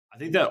I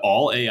think that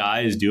all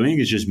AI is doing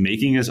is just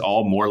making us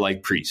all more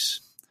like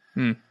priests,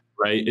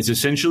 right? It's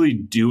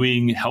essentially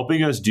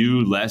helping us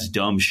do less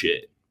dumb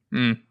shit.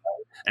 And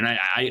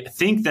I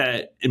think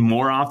that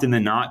more often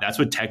than not, that's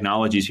what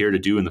technology is here to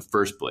do in the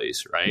first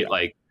place, right?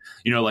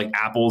 Yeah. Like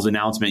Apple's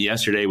announcement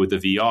yesterday with the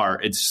VR,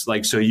 it's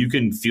like, so you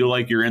can feel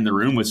like you're in the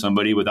room with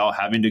somebody without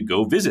having to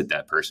go visit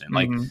that person.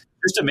 Like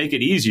just to make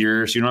it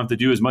easier so you don't have to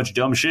do as much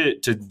dumb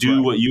shit to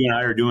do what you and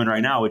I are doing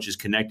right now, which is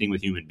connecting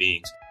with human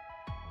beings.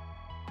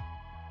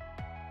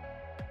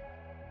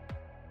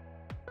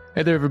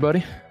 Hey there,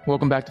 everybody.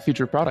 Welcome back to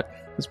Future Product.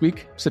 This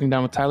week, I'm sitting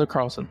down with Tyler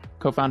Carlson,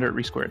 co-founder at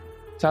Resquared.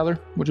 Tyler,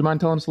 would you mind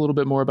telling us a little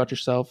bit more about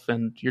yourself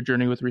and your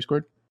journey with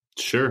Resquared?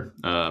 Sure.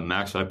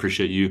 Max, I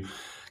appreciate you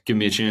giving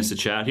me a chance to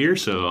chat here.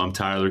 So I'm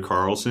Tyler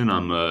Carlson.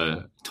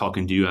 I'm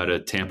talking to you out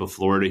of Tampa,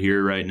 Florida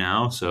here right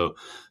now. So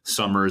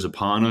summer is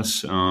upon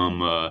us.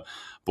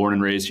 Born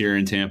and raised here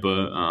in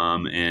Tampa,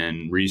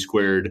 and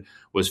Resquared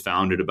was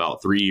founded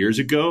about 3 years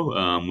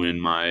ago when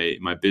my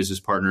business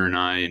partner and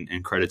I,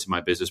 and credit to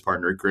my business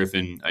partner,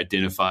 Griffin,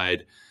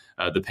 identified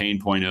the pain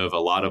point of a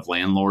lot of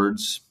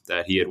landlords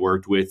that he had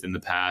worked with in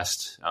the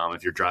past.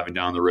 If you're driving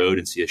down the road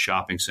and see a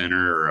shopping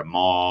center or a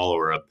mall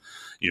or a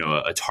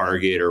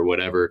Target or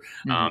whatever,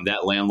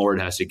 that landlord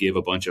has to give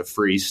a bunch of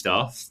free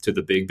stuff to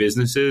the big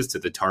businesses, to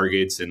the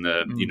Targets and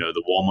the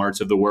the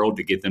Walmarts of the world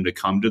to get them to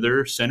come to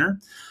their center.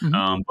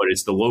 But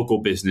it's the local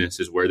business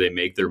is where they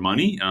make their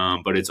money.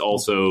 But it's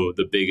also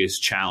the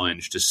biggest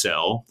challenge to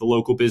sell the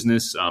local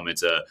business.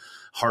 It's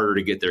harder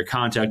to get their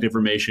contact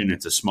information.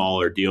 It's a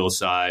smaller deal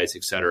size,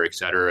 et cetera, et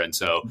cetera. And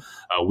so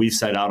we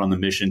set out on the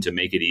mission to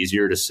make it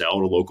easier to sell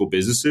to local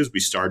businesses. We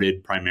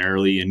started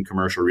primarily in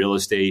commercial real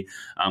estate.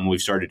 We've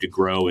started to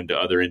grow into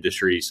other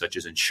industries such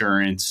as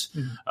insurance,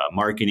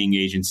 marketing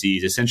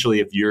agencies. Essentially,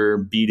 if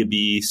you're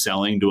B2B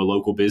selling to a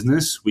local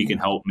business, we can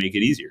help make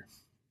it easier.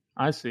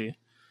 I see.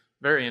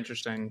 Very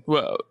interesting.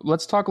 Well,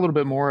 let's talk a little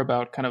bit more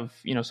about kind of,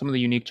 some of the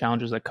unique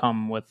challenges that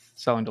come with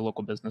selling to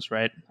local business,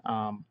 right?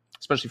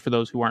 Especially for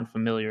those who aren't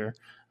familiar.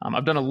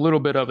 I've done a little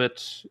bit of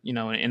it,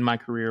 in my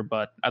career,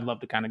 but I'd love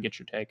to kind of get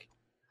your take.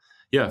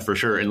 Yeah, for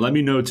sure. And let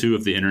me know too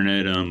if the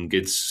internet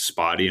gets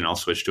spotty, and I'll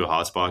switch to a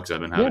hotspot because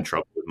I've been having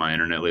trouble with my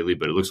internet lately,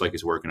 but it looks like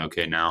it's working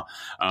okay now.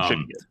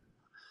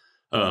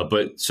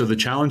 But so the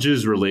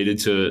challenges related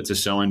to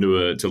selling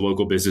to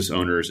local business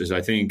owners is,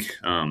 I think,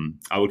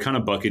 I would kind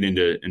of bucket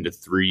into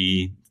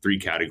three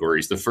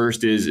categories. The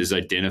first is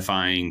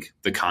identifying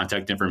the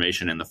contact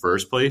information in the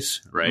first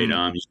place, right?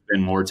 You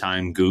spend more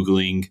time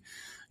Googling,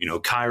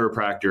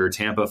 chiropractor,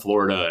 Tampa,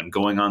 Florida, and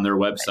going on their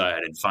website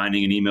and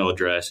finding an email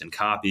address and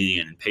copying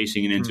and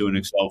pasting it into an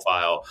Excel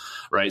file,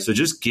 right? So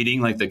just getting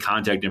like the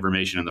contact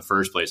information in the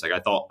first place. Like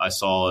I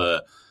saw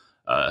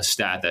a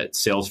stat that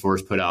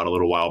Salesforce put out a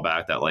little while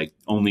back that like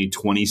only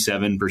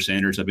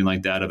 27% or something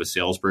like that of a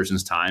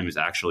salesperson's time is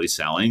actually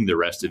selling. The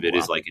rest of it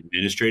is like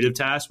administrative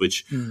tasks,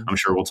 which I'm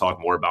sure we'll talk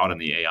more about in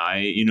the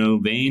AI,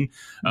 vein.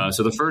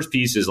 So the first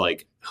piece is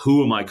like,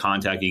 who am I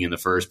contacting in the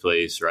first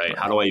place, right?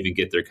 How do I even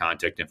get their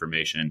contact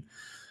information?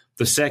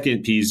 The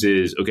second piece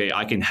is, okay,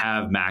 I can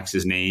have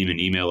Max's name and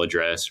email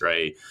address,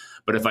 right?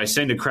 But if I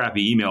send a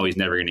crappy email, he's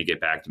never going to get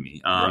back to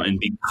me. And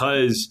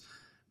because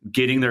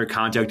getting their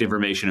contact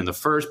information in the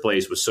first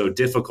place was so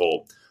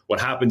difficult, what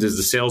happens is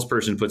the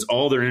salesperson puts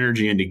all their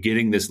energy into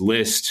getting this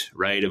list,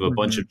 right, of a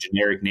bunch of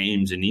generic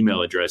names and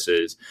email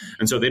addresses.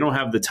 And so they don't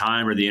have the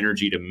time or the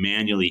energy to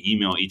manually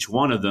email each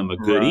one of them a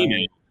good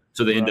email.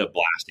 So they end up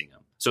blasting them.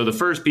 So the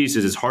first piece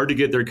is it's hard to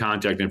get their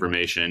contact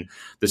information.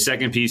 The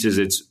second piece is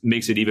it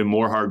makes it even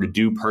more hard to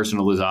do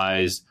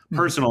personalized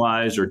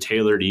or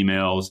tailored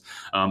emails.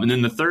 And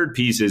then the third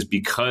piece is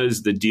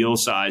because the deal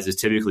size is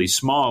typically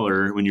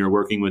smaller when you're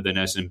working with an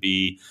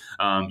SMB,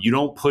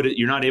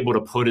 you're not able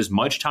to put as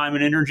much time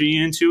and energy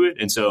into it.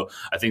 And so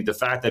I think the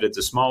fact that it's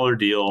a smaller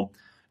deal,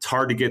 it's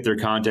hard to get their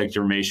contact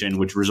information,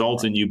 which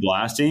results in you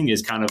blasting,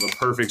 is kind of a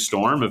perfect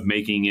storm of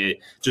making it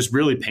just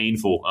really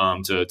painful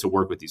to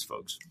work with these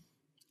folks.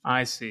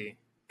 I see.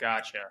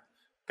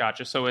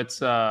 Gotcha. So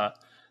it's a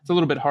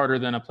little bit harder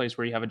than a place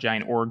where you have a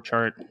giant org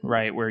chart,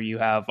 right? Where you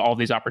have all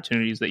these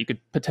opportunities that you could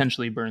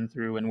potentially burn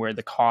through, and where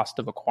the cost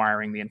of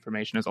acquiring the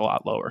information is a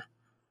lot lower.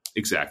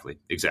 Exactly.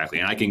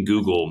 And I can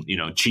Google,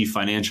 chief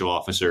financial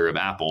officer of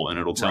Apple, and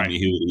it'll tell me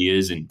who he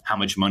is and how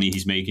much money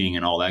he's making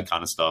and all that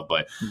kind of stuff.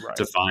 But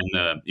to find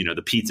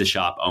the pizza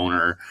shop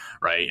owner,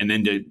 right, and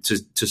then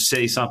to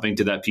say something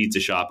to that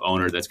pizza shop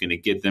owner that's going to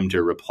get them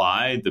to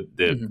reply,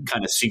 the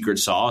kind of secret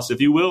sauce,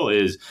 if you will,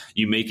 is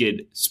you make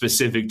it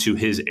specific to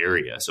his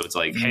area. So it's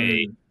like,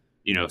 hey,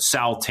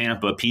 South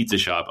Tampa pizza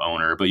shop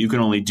owner, but you can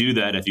only do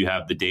that if you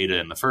have the data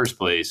in the first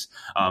place.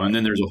 And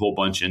then there's a whole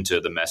bunch into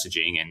the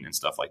messaging and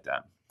stuff like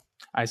that.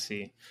 I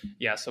see.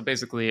 Yeah. So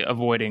basically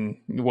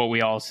avoiding what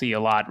we all see a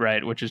lot,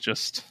 right? Which is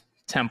just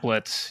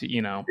templates,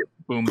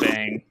 boom,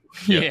 bang.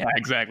 Yeah,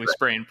 exactly.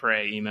 Spray and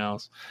pray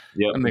emails.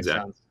 Yeah, that makes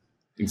sense.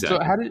 Exactly.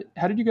 So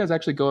how did you guys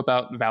actually go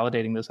about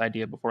validating this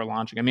idea before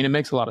launching? I mean, it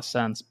makes a lot of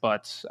sense,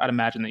 but I'd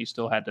imagine that you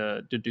still had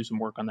to do some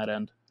work on that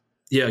end.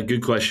 Yeah,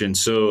 good question.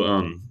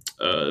 So,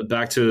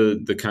 back to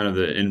the kind of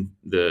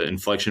the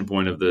inflection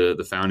point of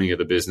the founding of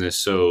the business.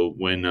 So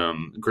when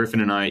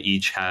Griffin and I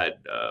each had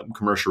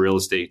commercial real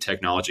estate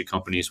technology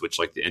companies, which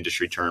like the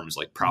industry terms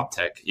like prop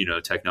tech,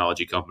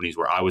 technology companies,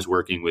 where I was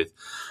working with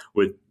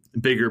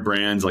bigger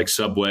brands like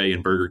Subway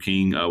and Burger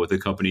King with a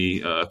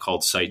company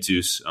called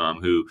SiteZeus,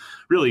 who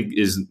really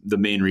is the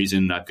main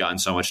reason I've gotten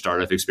so much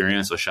startup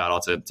experience. So shout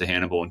out to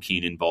Hannibal and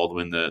Keenan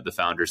Baldwin, the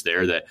founders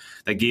there that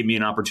gave me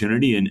an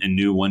opportunity and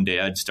knew one day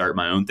I'd start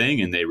my own thing,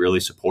 and they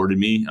really supported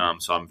me.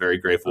 So I'm very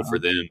grateful for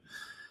them.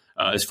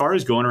 As far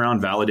as going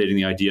around validating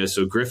the idea,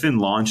 so Griffin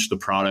launched the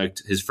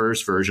product, his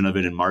first version of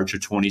it in March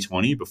of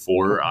 2020,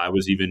 before I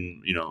was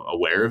even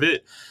aware of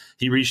it.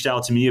 He reached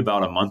out to me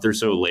about a month or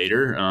so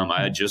later.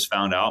 I had just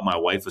found out my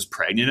wife was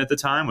pregnant at the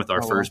time with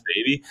our first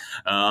baby.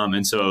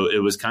 And so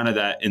it was kind of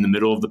that in the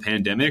middle of the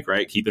pandemic,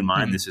 right? Keep in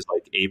mind, this is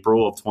like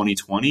April of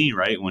 2020,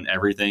 right? When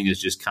everything is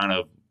just kind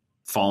of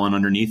falling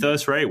underneath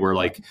us, right? We're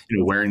like,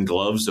 wearing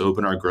gloves to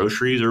open our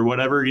groceries or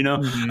whatever,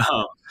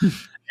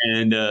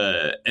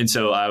 And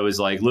so I was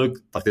like, look,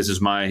 like this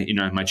is my,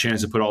 my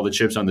chance to put all the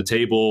chips on the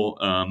table.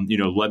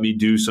 Let me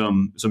do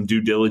some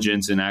due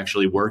diligence and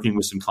actually working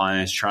with some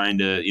clients, trying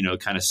to,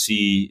 kind of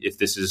see if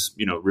this is,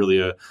 really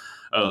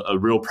a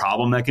real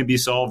problem that can be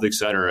solved, et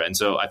cetera. And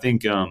so I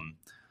think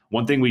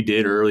one thing we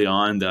did early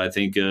on that I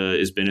think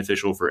is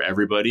beneficial for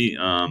everybody,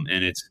 and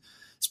it's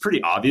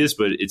pretty obvious,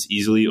 but it's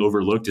easily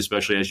overlooked,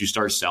 especially as you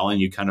start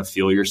selling, you kind of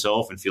feel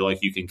yourself and feel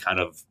like you can kind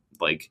of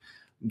like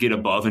get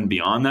above and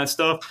beyond that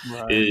stuff,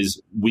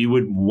 is we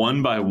would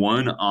one by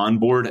one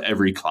onboard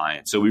every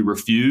client. So we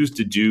refused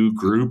to do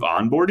group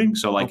onboarding.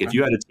 So like if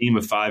you had a team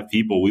of 5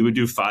 people, we would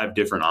do 5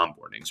 different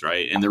onboardings,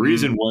 right? And the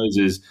reason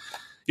is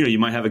you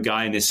might have a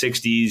guy in his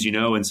 60s,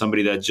 and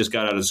somebody that just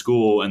got out of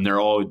school, and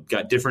they're all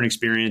got different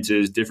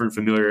experiences, different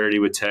familiarity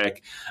with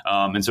tech.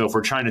 And so if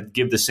we're trying to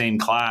give the same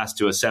class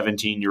to a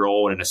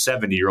 17-year-old and a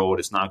 70-year-old,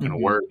 it's not going to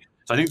work.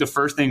 So I think the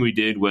first thing we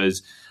did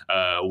was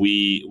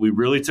we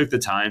really took the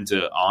time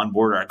to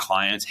onboard our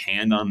clients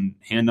hand on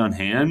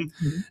hand.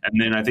 And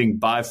then I think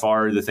by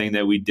far the thing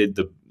that we did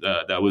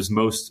that was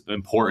most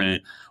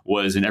important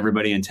was, and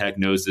everybody in tech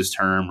knows this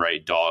term,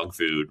 right? Dog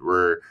food,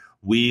 where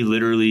we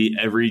literally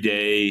every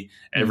day,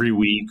 every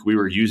week, we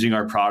were using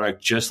our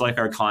product just like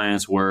our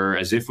clients were,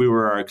 as if we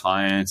were our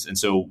clients. And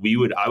so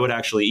I would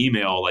actually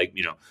email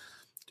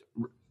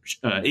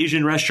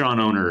Asian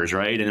restaurant owners,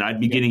 right? And I'd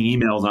be getting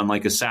emails on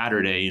like a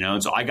Saturday,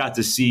 and so I got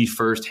to see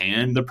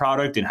firsthand the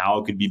product and how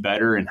it could be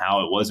better and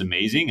how it was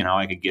amazing and how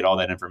I could get all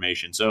that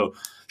information. So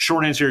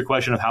short answer to your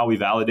question of how we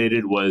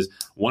validated was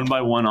one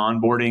by one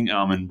onboarding,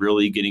 and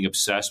really getting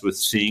obsessed with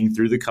seeing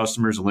through the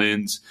customer's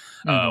lens,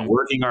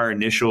 working our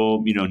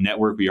initial,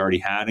 network we already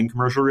had in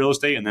commercial real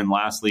estate. And then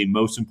lastly,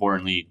 most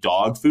importantly,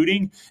 dog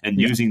fooding and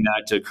using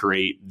that to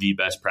create the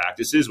best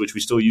practices, which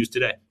we still use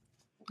today.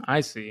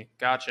 I see.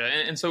 Gotcha.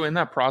 And so in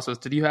that process,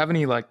 did you have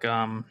any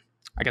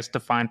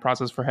defined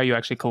process for how you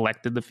actually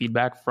collected the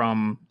feedback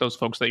from those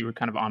folks that you were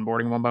kind of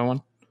onboarding one by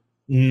one?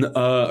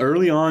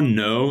 Early on,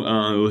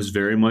 no. It was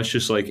very much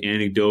just like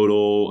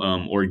anecdotal,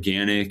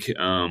 organic.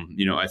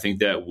 I think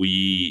that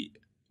we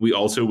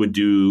also would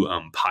do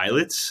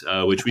pilots,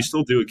 which we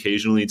still do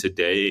occasionally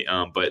today,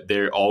 but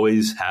there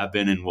always have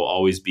been and will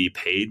always be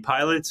paid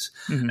pilots.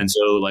 And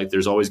so like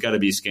there's always got to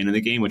be skin in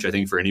the game, which I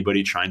think for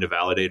anybody trying to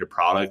validate a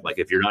product, like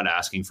if you're not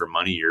asking for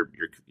money,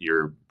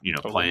 you're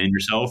playing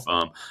yourself.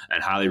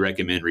 And highly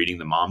recommend reading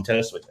the mom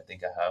test, which I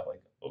think I have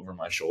like over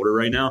my shoulder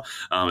right now.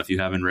 If you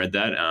haven't read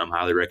that,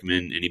 highly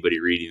recommend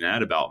anybody reading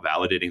that about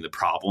validating the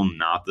problem,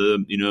 not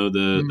the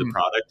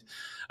product.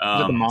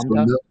 The mom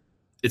test?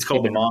 It's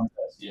called the mom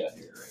test. Yeah.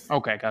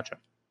 Okay, gotcha.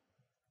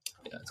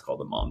 Yeah, it's called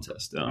the mom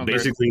test.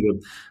 Basically,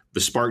 the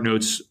Spark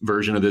Notes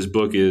version of this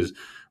book is,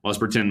 let's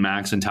pretend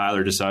Max and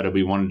Tyler decided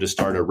we wanted to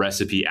start a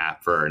recipe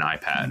app for an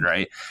iPad,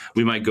 right?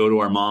 We might go to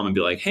our mom and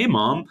be like, hey,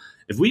 Mom,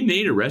 if we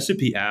made a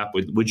recipe app,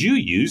 would you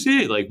use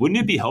it? Like, wouldn't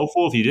it be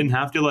helpful if you didn't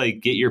have to like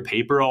get your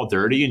paper all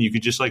dirty and you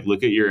could just like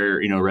look at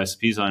your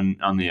recipes on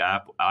the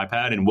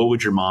iPad? And what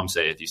would your mom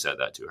say if you said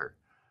that to her?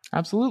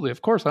 Absolutely.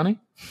 Of course, honey.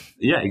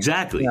 Yeah,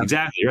 exactly. Yeah.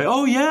 Exactly. Right.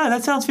 Oh, yeah,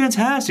 that sounds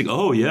fantastic.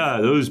 Oh,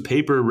 yeah, those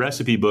paper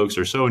recipe books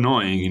are so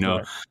annoying.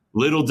 Right.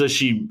 Little does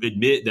she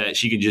admit that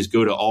she can just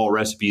go to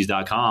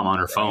allrecipes.com on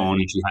her phone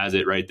and she has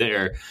it right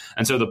there.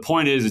 And so the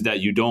point is that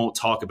you don't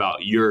talk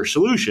about your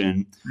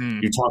solution.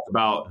 You talk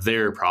about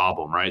their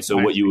problem, right? So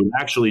what you would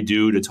actually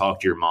do to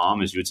talk to your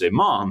mom is you would say,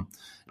 Mom,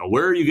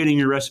 where are you getting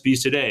your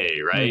recipes today,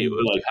 right?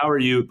 Like, how are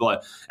you?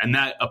 And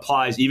that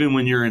applies even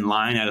when you're in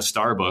line at a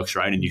Starbucks,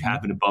 right? And you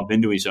happen to bump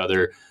into each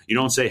other. You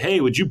don't say,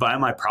 hey, would you buy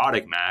my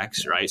product,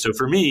 Max, right? So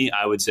for me,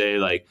 I would say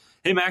like,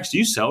 hey, Max, do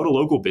you sell to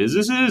local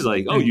businesses?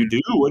 Like, oh, you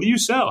do? What do you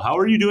sell? How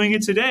are you doing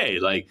it today?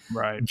 Like,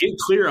 get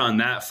clear on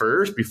that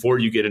first before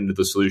you get into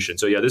the solution.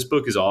 So yeah, this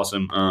book is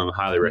awesome.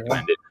 Highly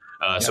recommend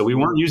it. So we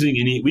weren't using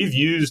we've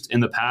used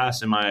in the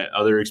past in my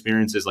other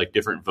experiences, like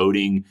different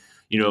voting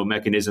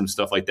mechanisms,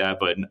 stuff like that.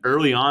 But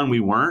early on we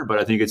weren't, but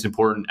I think it's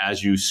important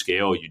as you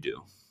scale, you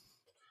do.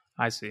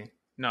 I see.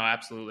 No,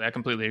 absolutely. I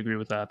completely agree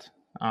with that.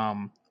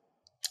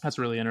 That's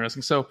really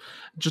interesting. So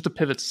just to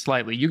pivot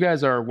slightly, you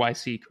guys are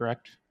YC,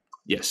 correct?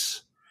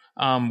 Yes.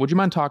 Would you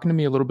mind talking to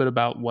me a little bit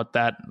about what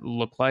that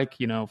looked like,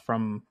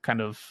 from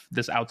kind of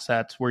this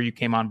outset where you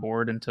came on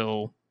board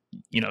until,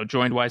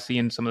 joined YC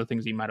and some of the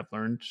things you might have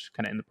learned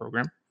kind of in the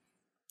program?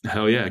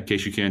 Hell yeah. In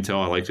case you can't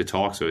tell, I like to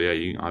talk. So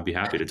yeah, I'd be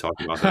happy to talk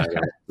about that.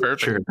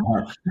 Perfect.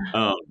 Sure.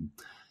 Um,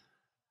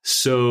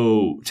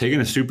 So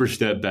taking a super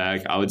step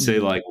back, I would say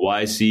like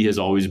YC has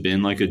always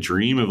been like a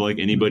dream of like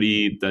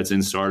anybody that's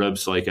in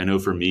startups. Like I know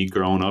for me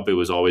growing up, it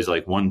was always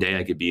like one day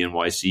I could be in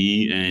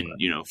YC.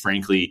 And,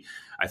 frankly,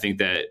 I think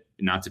that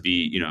not to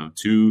be,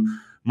 too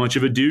much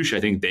of a douche, I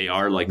think they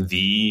are like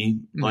the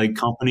like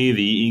company,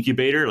 the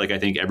incubator. Like I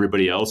think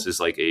everybody else is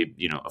like a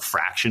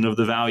fraction of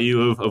the value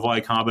of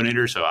Y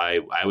Combinator. So I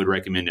would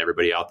recommend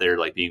everybody out there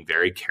like being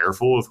very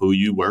careful of who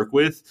you work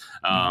with.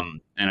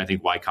 And I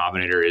think Y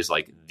Combinator is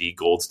like the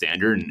gold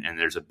standard, and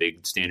there's a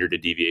big standard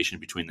of deviation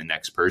between the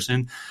next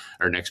person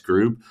or next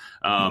group.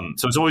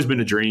 So it's always been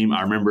a dream.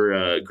 I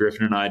remember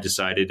Griffin and I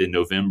decided in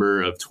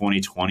November of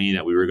 2020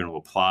 that we were going to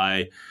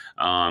apply.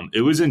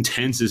 It was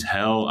intense as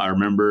hell. I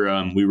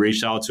remember we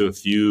reached out to a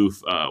few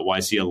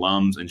YC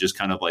alums and just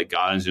kind of like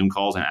got on Zoom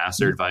calls and asked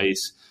their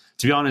advice.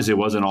 To be honest, it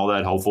wasn't all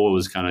that helpful. It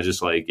was kind of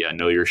just like,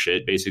 know your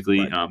shit,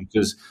 basically,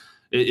 because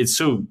it's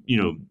so,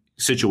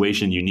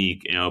 situation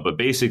unique, but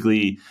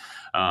basically,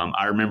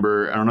 I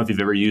remember, I don't know if you've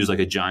ever used like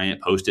a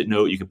giant Post-it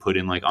note you could put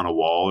in like on a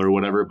wall or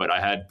whatever, but I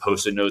had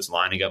Post-it notes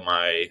lining up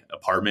my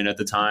apartment at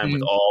the time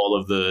with all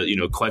of the,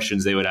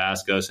 questions they would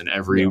ask us and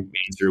every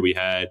answer we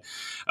had.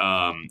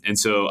 And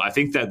so I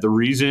think that the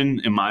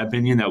reason, in my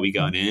opinion, that we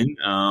got in,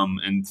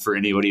 and for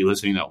anybody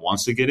listening that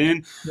wants to get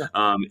in,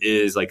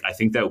 is like, I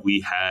think that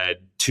we had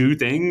two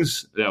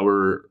things that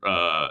were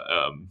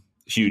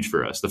huge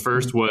for us. The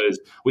first was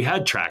we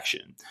had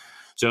traction.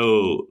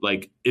 So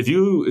like if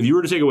you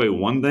were to take away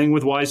one thing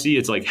with YC,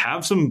 it's like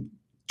have some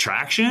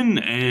traction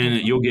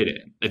and you'll get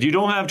it. If you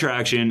don't have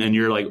traction and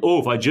you're like,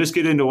 oh, if I just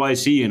get into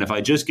YC and if I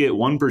just get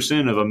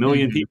 1% of a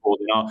million people,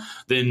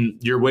 then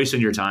you're wasting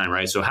your time,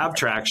 right? So have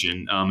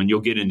traction and you'll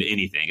get into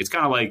anything. It's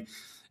kind of like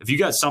if you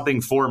got something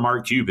for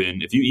Mark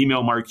Cuban, if you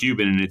email Mark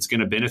Cuban and it's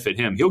going to benefit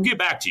him, he'll get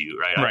back to you,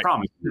 right? I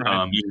promise you.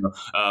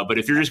 But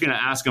if you're just going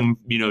to ask him,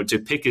 to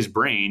pick his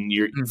brain,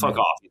 you're fuck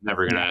off. He's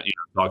never going to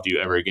talk to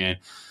you ever again.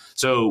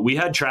 So we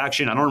had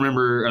traction. I don't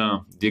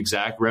remember the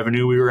exact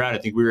revenue we were at. I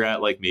think we were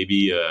at like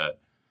maybe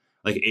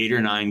like 8 or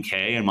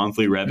 9K in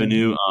monthly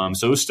revenue.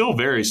 So it was still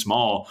very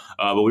small,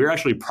 but we were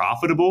actually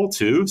profitable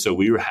too. So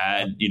we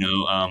had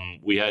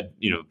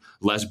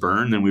less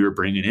burn than we were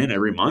bringing in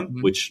every month,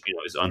 which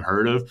is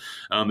unheard of,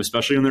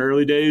 especially in the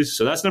early days.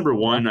 So that's number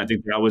one. I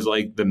think that was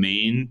like the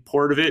main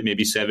part of it,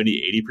 maybe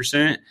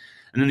 70-80%.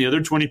 And then the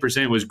other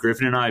 20% was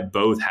Griffin and I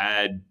both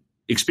had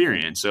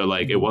experience. So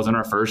like it wasn't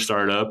our first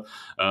startup.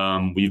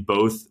 We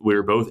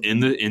were both in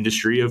the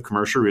industry of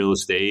commercial real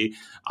estate.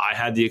 I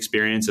had the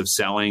experience of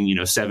selling,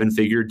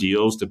 7-figure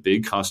deals to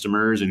big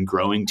customers and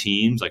growing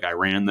teams. Like I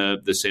ran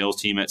the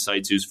sales team at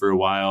SiteZeus for a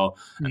while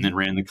and then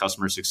ran the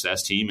customer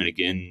success team. And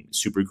again,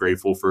 super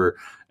grateful for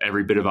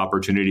every bit of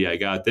opportunity I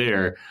got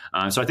there.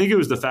 So I think it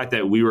was the fact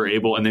that we were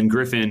able, and then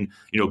Griffin,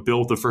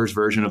 built the first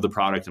version of the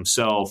product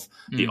himself.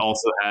 He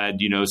also had,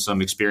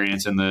 some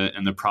experience in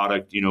the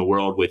product,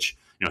 world, which,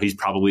 he's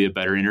probably a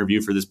better interview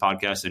for this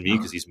podcast than me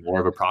because he's more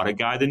of a product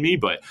guy than me,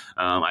 but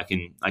I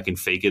can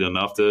fake it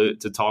enough to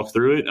talk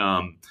through it.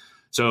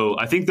 So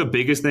I think the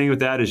biggest thing with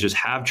that is just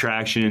have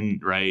traction,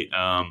 right?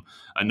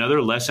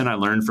 Another lesson I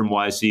learned from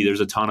YC, there's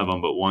a ton of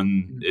them, but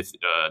one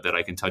that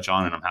I can touch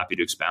on and I'm happy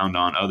to expound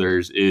on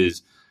others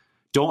is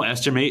don't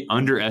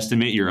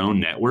underestimate your own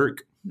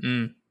network.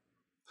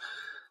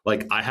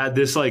 Like I had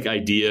this like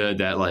idea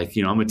that like,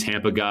 I'm a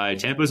Tampa guy.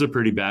 Tampa's a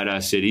pretty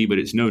badass city, but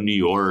it's no New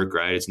York,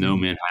 right? It's no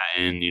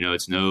Manhattan,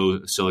 it's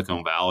no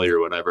Silicon Valley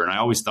or whatever. And I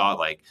always thought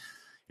like,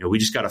 we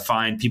just got to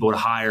find people to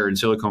hire in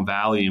Silicon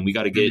Valley and we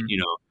got to get,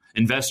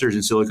 investors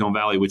in Silicon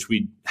Valley, which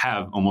we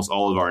have almost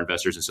all of our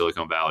investors in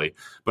Silicon Valley.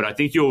 But I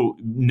think you'll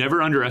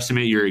never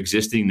underestimate your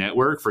existing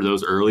network for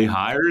those early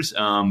hires.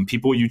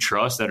 People you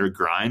trust that are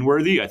grind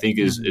worthy, I think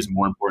is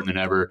more important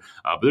than ever.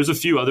 But there's a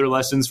few other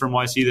lessons from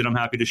YC that I'm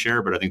happy to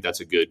share, but I think that's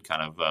a good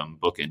kind of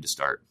bookend to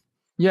start.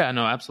 Yeah,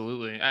 no,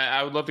 absolutely.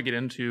 I would love to get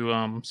into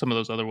some of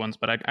those other ones,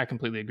 but I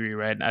completely agree,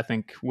 right? I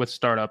think with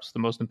startups, the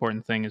most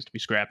important thing is to be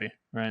scrappy,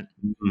 right?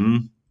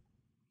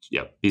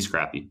 Yeah, be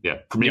scrappy. Yeah,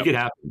 make it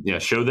happen. Yeah,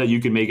 show that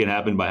you can make it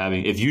happen by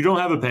having. If you don't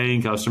have a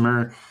paying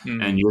customer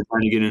and you're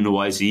trying to get into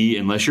YC,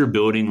 unless you're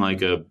building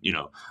like a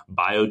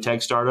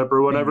biotech startup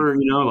or whatever,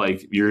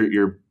 like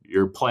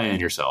you're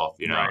playing yourself.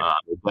 You're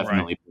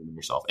definitely playing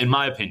yourself, in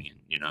my opinion.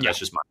 That's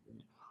just my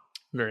opinion.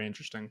 Very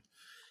interesting.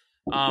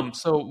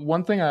 So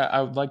one thing I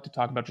would like to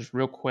talk about just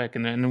real quick,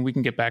 and then we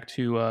can get back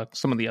to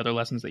some of the other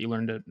lessons that you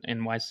learned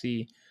in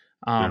YC.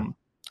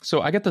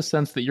 So I get the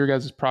sense that your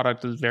guys'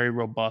 product is very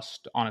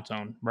robust on its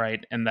own,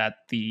 right? And that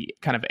the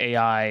kind of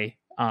AI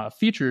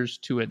features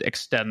to it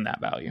extend that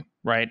value,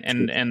 right?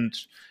 And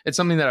it's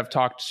something that I've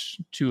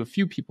talked to a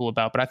few people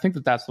about, but I think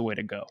that that's the way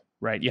to go,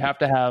 right? You have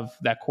to have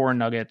that core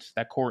nugget,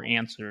 that core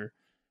answer,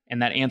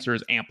 and that answer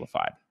is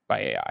amplified by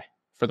AI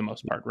for the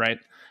most part, right?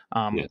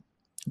 Yeah.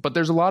 But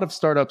there's a lot of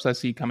startups I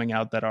see coming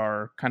out that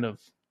are kind of,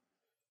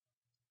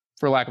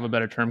 for lack of a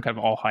better term, kind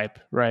of all hype,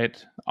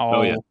 right?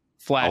 All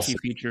flashy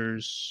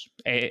features,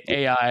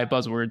 AI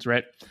buzzwords,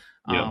 right?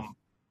 Yeah.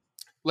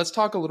 Let's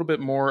talk a little bit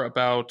more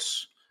about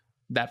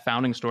that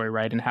founding story,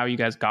 right? And how you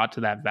guys got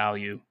to that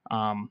value.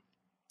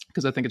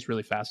 Because I think it's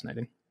really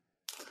fascinating.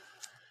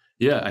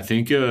 Yeah, I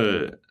think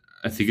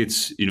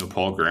it's,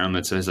 Paul Graham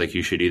that says like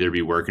you should either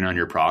be working on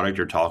your product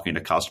or talking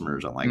to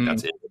customers. I'm like,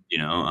 that's it,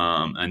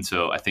 and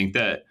so I think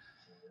that,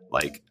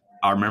 like,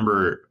 I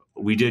remember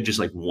we did just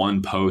like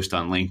one post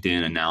on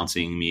LinkedIn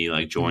announcing me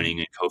like joining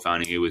and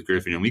co-founding it with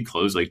Griffin, and we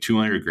closed like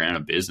 $200,000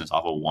 of business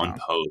off of one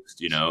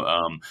post.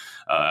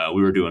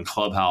 We were doing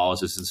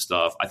clubhouses and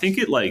stuff. I think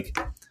it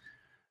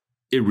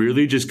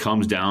really just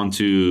comes down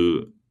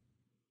to,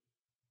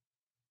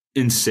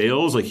 in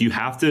sales, like, you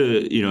have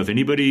to, if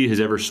anybody has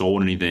ever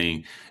sold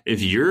anything,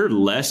 if you're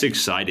less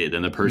excited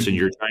than the person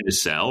you're trying to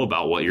sell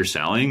about what you're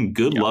selling,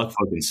 good luck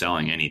fucking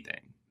selling anything.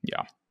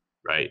 Yeah.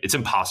 Right. It's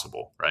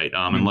impossible. Right.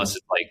 Unless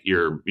it's like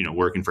you're,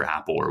 working for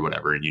Apple or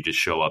whatever, and you just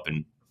show up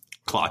and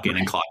clock in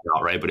and clock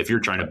out. Right. But if you're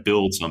trying to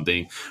build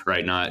something,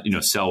 right, not,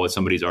 sell what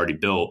somebody's already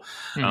built,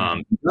 you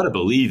got to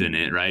believe in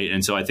it. Right.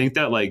 And so I think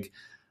that, like,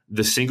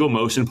 the single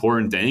most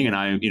important thing, and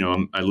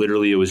I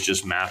literally, it was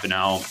just mapping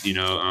out,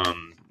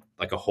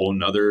 like a whole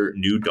nother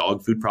new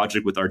dog food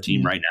project with our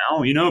team right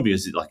now,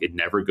 because like it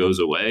never goes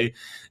away.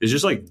 It's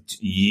just like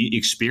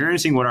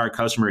experiencing what our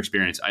customer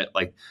experience. I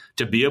like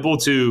to be able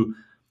to,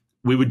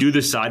 we would do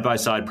this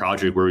side-by-side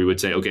project where we would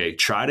say, okay,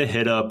 try to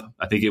hit up,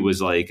 I think it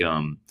was like,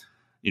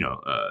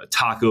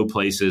 taco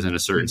places in a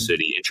certain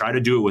city, and try to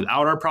do it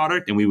without our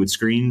product. And we would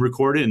screen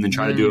record it and then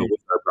try to do it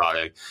with our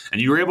product. And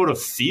you were able to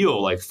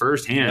feel like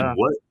firsthand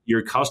what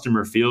your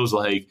customer feels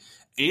like.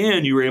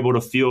 And you were able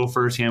to feel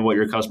firsthand what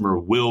your customer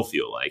will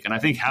feel like. And I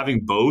think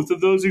having both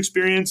of those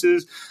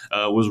experiences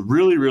was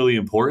really, really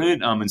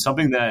important, and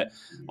something that,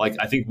 like,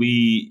 I think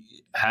we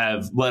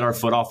have let our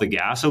foot off the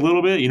gas a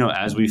little bit,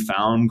 as we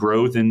found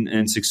growth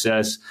and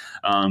success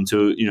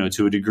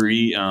to a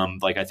degree.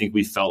 Like, I think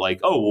we felt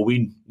like, oh, well,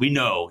 we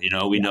know.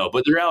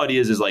 But the reality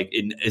is like,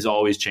 it is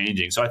always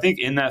changing. So I think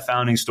in that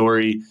founding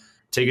story,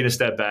 taking a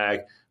step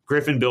back,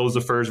 Griffin builds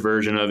the first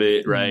version of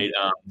it, right?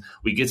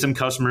 We get some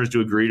customers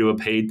to agree to a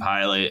paid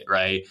pilot,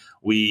 right?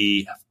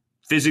 We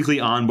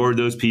physically onboard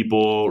those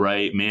people,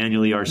 right,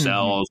 manually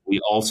ourselves. We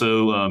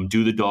also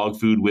do the dog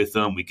food with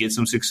them. We get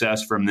some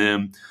success from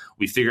them.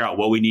 We figure out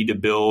what we need to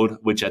build,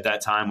 which at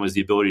that time was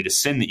the ability to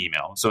send the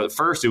email. So at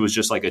first it was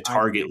just like a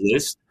target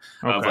list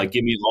of like,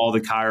 give me all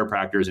the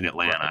chiropractors in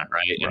Atlanta,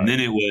 right? And then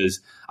it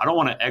was, I don't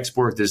want to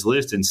export this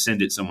list and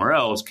send it somewhere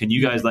else. Can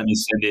you guys let me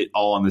send it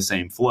all on the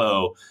same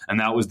flow? And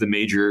that was the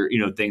major,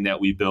 thing that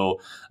we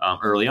built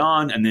early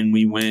on. And then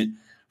we went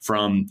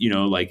from,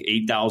 like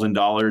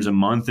 $8,000 a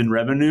month in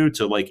revenue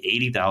to like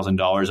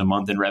 $80,000 a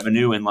month in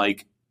revenue in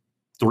like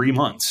 3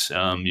 months, 3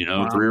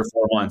 or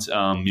 4 months,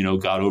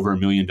 got over $1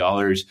 million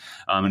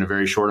in a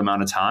very short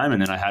amount of time. And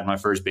then I had my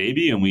first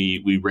baby, and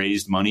we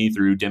raised money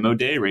through Demo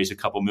Day, raised a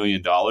couple $1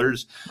 million.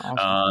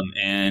 Awesome.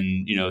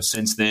 And,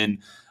 since then,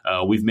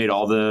 we've made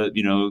all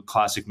the,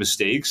 classic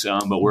mistakes,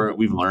 but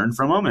we've learned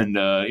from them. And,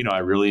 I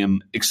really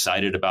am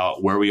excited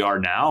about where we are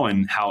now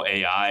and how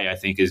AI, I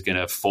think, is going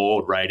to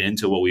fold right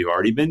into what we've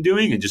already been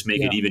doing and just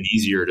make it even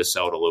easier to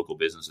sell to local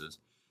businesses.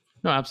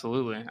 No,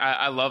 absolutely.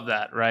 I love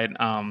that, right?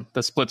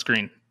 The split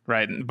screen,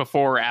 right?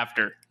 Before or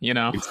after,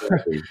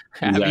 Exactly.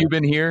 Have you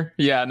been here?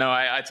 Yeah, no,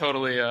 I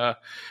totally,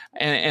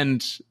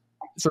 and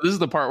so this is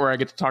the part where I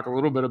get to talk a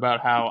little bit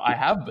about how I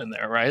have been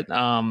there, right?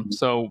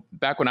 So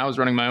back when I was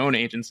running my own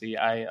agency,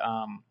 I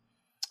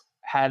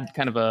had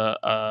kind of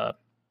a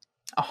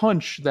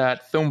hunch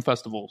that film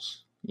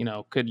festivals,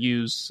 could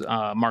use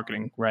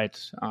marketing, right,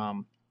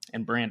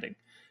 and branding.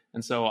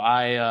 And so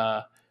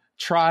I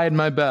tried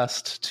my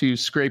best to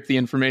scrape the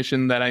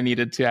information that I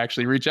needed to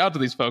actually reach out to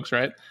these folks,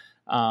 right?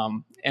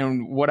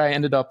 And what I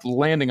ended up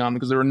landing on,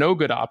 because there were no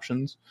good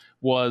options,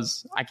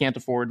 was I can't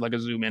afford like a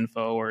Zoom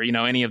Info or,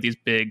 any of these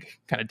big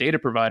kind of data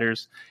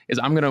providers, is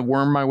I'm going to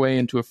worm my way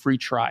into a free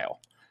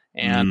trial.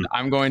 And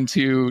I'm going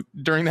to,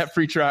 during that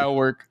free trial,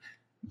 work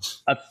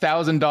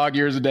 1,000 dog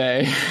years a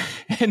day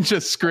and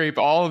just scrape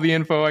all of the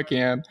info I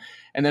can.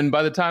 And then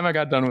by the time I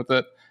got done with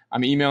it,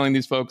 I'm emailing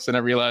these folks and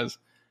I realize,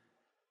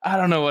 I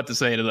don't know what to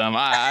say to them.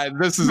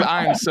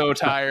 I'm so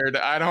tired.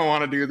 I don't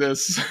want to do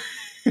this.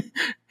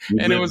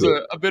 And it was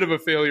a bit of a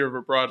failure of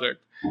a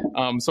project.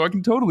 So I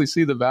can totally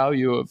see the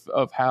value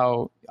of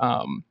how,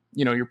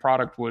 your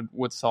product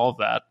would solve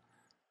that.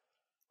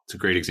 It's a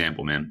great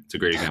example, man. It's a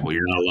great example.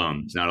 You're not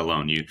alone. It's not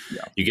alone. You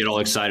get all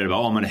excited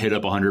about, I'm going to hit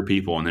up 100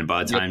 people. And then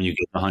by the time you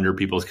get 100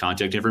 people's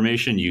contact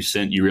information, you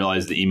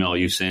realize the email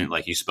you sent,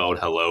 like you spelled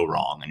hello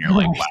wrong. And you're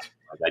like, wow,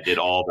 I did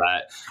all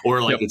that.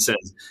 Or like it says,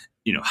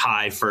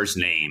 hi, first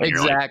name.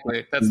 Exactly.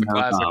 Like, that's the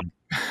classic.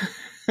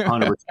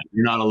 100%.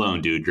 You're not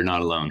alone, dude. You're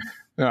not alone.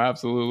 No,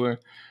 absolutely.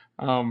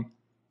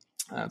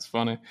 That's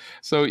funny.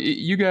 So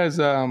you guys,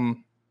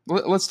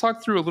 let's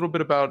talk through a little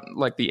bit about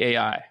like the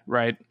AI,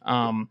 right?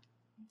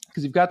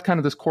 Because you've got kind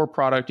of this core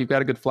product, you've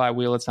got a good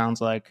flywheel, it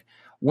sounds like.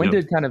 When Yep.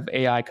 did kind of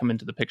AI come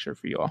into the picture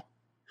for you all?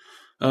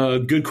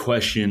 Good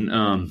question.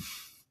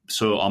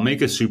 So I'll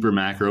make a super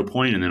macro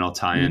point, and then I'll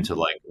tie into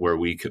like where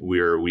we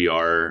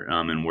are,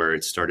 and where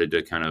it started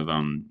to kind of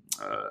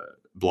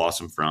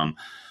blossom from.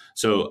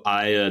 So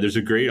there's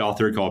a great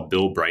author called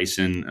Bill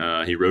Bryson.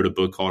 He wrote a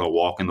book called A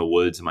Walk in the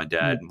Woods, and my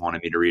dad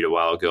wanted me to read a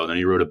while ago. Then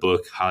he wrote a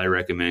book, highly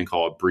recommend,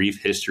 called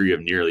Brief History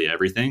of Nearly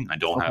Everything. I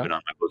don't have it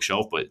on my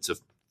bookshelf, but it's a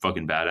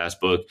fucking badass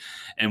book.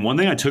 And one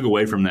thing I took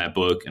away from that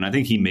book, and I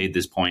think he made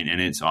this point in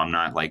it, so I'm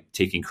not like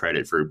taking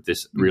credit for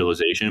this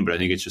realization, but I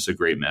think it's just a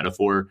great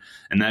metaphor.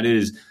 And that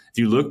is, if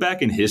you look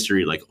back in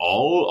history, like a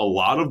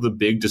lot of the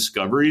big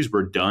discoveries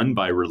were done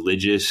by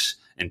religious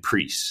and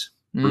priests,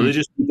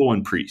 religious people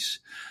and priests.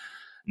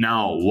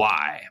 Now,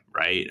 why,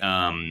 right?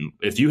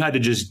 If you had to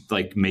just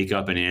like make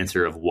up an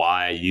answer of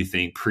why you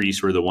think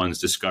priests were the ones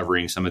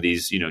discovering some of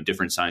these,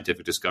 different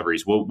scientific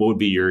discoveries, what would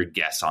be your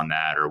guess on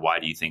that? Or why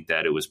do you think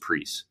that it was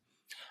priests?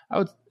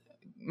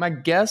 My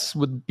guess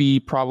would be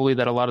probably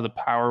that a lot of the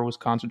power was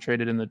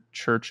concentrated in the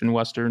church in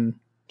Western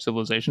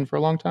civilization for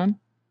a long time.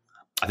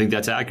 I think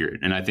that's accurate.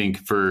 And I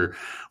think for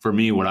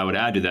me, what I would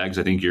add to that, because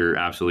I think you're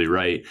absolutely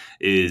right,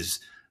 is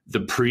the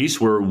priests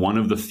were one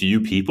of the few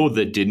people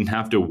that didn't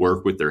have to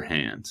work with their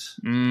hands.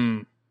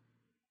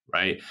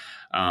 Right.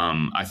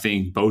 I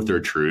think both are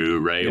true,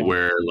 right? Yeah.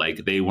 Where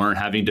like they weren't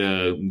having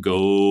to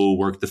go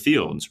work the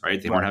fields, right?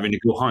 They weren't having to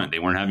go hunt. They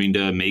weren't having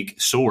to make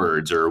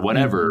swords or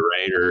whatever,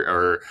 right?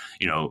 Or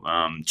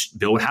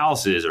build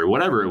houses or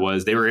whatever it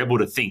was. They were able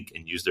to think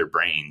and use their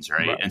brains,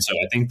 right? And so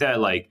I think that,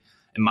 like,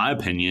 in my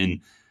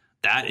opinion,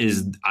 that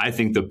is, I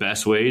think, the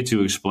best way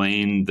to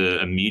explain the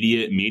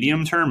immediate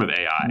medium term of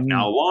AI.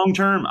 Now, long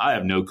term, I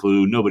have no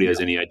clue. Nobody has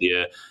any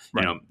idea.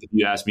 If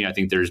you ask me, I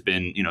think there's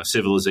been,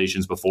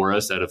 civilizations before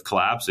us that have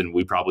collapsed, and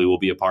we probably will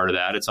be a part of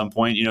that at some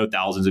point,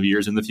 thousands of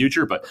years in the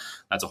future. But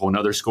that's a whole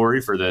nother story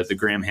for the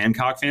Graham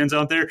Hancock fans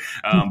out there.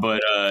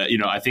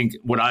 I think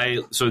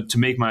so to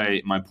make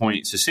my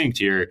point succinct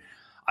here,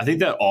 I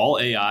think that all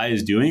AI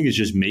is doing is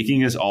just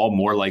making us all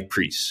more like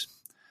priests.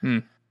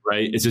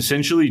 Right. It's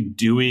essentially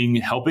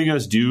helping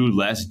us do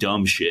less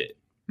dumb shit.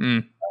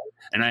 And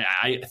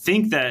I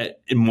think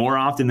that more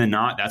often than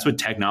not, that's what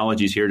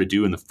technology is here to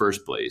do in the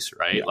first place.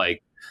 Right.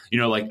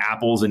 Yeah. Like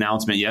Apple's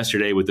announcement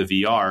yesterday with the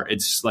VR,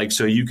 it's like,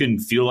 so you can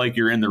feel like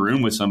you're in the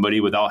room with somebody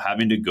without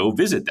having to go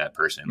visit that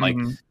person. Like,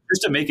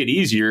 just to make it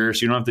easier,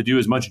 so you don't have to do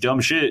as much dumb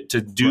shit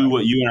to do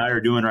what you and I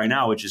are doing right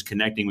now, which is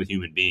connecting with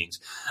human beings.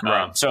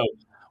 So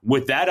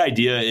with that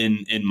idea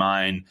in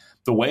mind,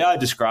 the way I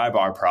describe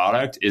our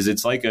product is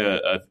it's like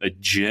a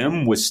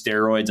gym with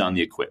steroids on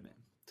the equipment.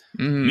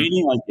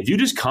 Meaning, like, if you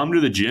just come to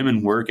the gym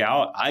and work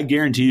out, I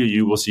guarantee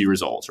you will see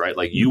results, right?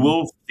 Like, you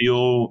will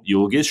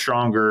get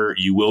stronger,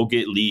 you will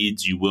get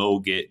leads, you will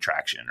get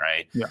traction,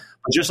 right? Yeah.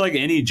 But just like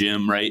any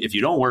gym, right? If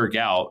you don't work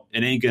out,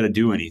 it ain't going to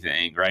do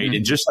anything, right?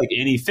 And just like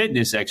any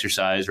fitness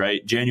exercise,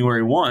 right?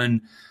 January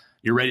 1,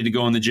 you're ready to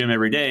go in the gym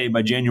every day.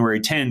 By January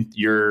 10th,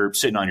 you're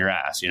sitting on your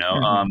ass,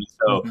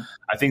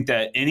 I think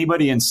that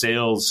anybody in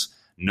sales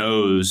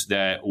knows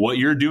that what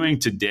you're doing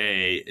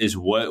today is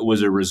what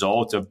was a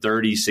result of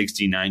 30,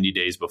 60, 90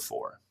 days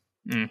before,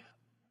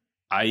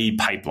 i.e.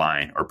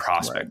 pipeline or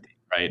prospecting,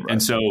 right?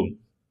 And so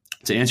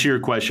to answer your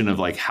question of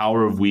like,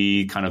 how have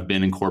we kind of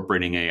been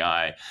incorporating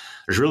AI,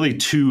 there's really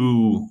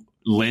three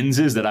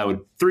lenses I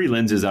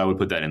would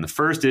put that in. The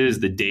first is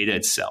the data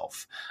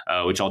itself,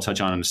 which I'll touch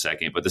on in a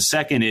second. But the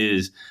second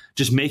is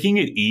just making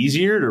it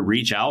easier to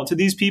reach out to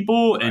these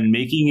people and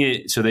making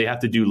it so they have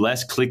to do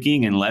less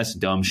clicking and less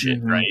dumb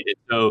shit, right? And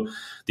so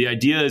the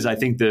idea is, I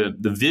think the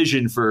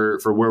vision for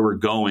where we're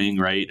going,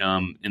 right,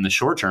 in the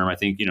short term, I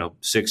think,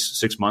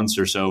 6 months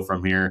or so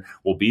from here,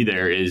 we'll be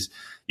there, is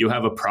you'll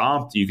have a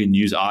prompt, you can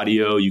use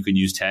audio, you can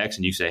use text,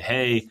 and you say,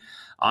 hey,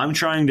 I'm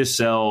trying to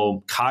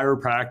sell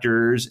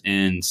chiropractors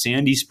in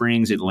Sandy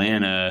Springs,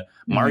 Atlanta,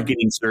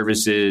 marketing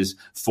services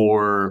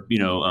for,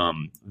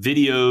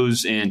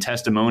 videos and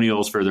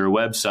testimonials for their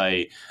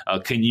website.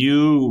 Can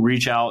you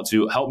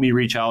help me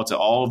reach out to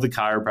all of the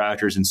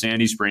chiropractors in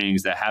Sandy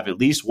Springs that have at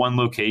least one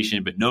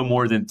location, but no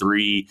more than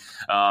 3?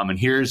 And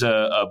here's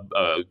a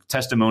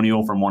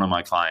testimonial from one of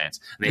my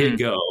clients. And they hit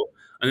go.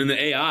 And then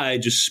the AI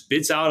just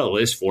spits out a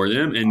list for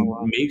them and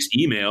makes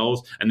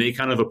emails, and they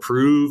kind of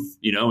approve,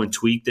 and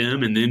tweak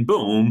them, and then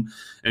boom.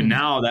 And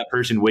now that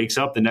person wakes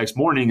up the next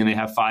morning and they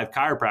have 5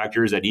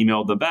 chiropractors that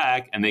emailed them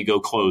back, and they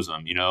go close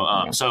them,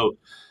 So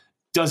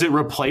does it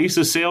replace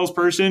a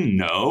salesperson?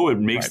 No, it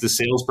makes the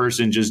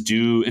salesperson just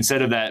do,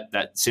 instead of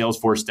that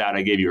Salesforce stat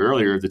I gave you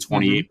earlier, the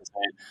 28%,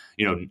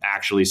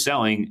 actually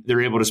selling,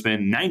 they're able to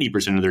spend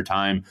 90% of their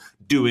time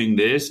doing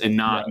this and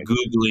not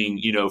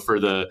Googling, for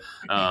the,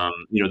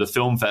 the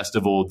film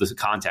festival, the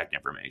contact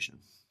information.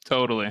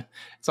 Totally.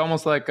 It's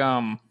almost like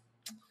all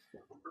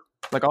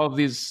of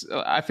these,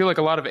 I feel like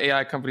a lot of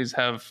AI companies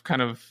have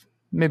kind of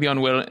maybe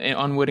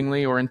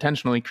unwittingly or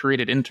intentionally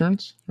created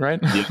interns, right?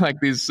 Yeah. Like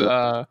these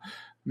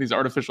these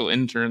artificial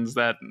interns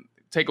that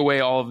take away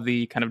all of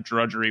the kind of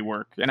drudgery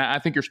work. And I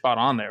think you're spot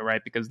on there,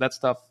 right? Because that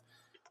stuff,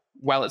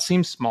 while it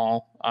seems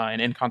small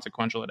and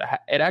inconsequential,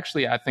 it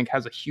actually, I think,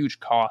 has a huge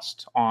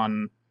cost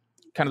on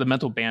kind of the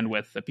mental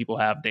bandwidth that people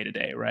have day to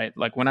day, right?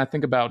 Like when I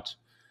think about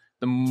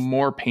the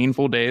more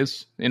painful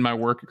days in my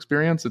work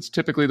experience, it's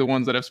typically the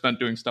ones that I've spent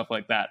doing stuff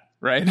like that,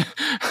 right?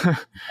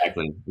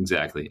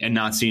 Exactly. And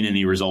not seeing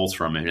any results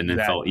from it, and then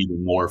felt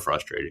even more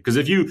frustrated. Because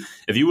if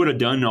you would have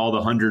done all the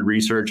 100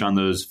 research on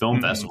those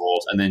film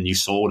festivals and then you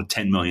sold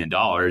 $10 million,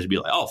 you'd be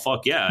like, oh,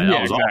 fuck yeah,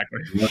 that was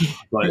exactly.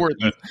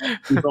 Awesome.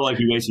 But you felt like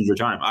you wasted your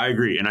time. I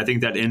agree. And I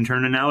think that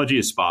intern analogy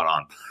is spot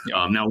on.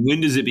 Yeah. Now,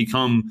 when does it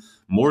become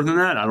more than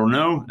that? I don't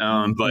know.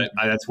 But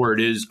that's where it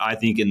is. I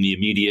think in the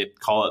immediate,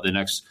 call it the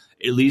next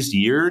at least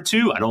year or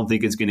two. I don't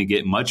think it's going to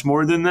get much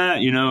more than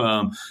that,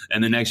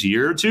 in the next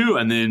year or two.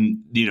 And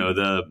then,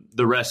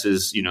 the rest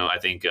is, I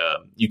think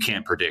you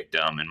can't predict,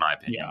 in my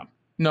opinion. Yeah.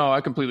 No, I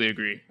completely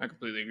agree.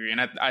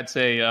 And I'd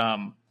say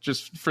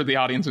just for the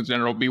audience in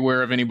general,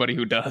 beware of anybody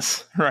who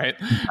does, right?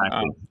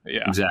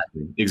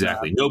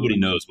 Exactly. Nobody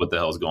knows what the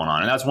hell's going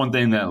on. And that's one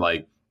thing that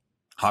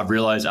I've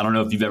realized. I don't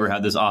know if you've ever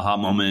had this aha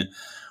moment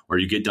where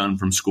you get done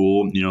from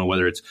school,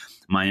 whether it's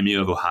Miami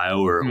of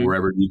Ohio or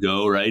wherever you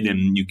go, right?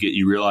 And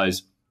you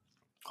realize,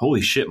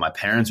 holy shit, my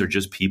parents are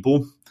just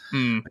people.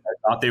 I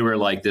thought they were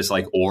like this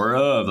aura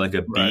of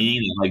a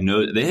being.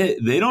 No,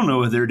 they don't know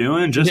what they're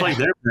doing, just like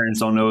their parents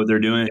don't know what they're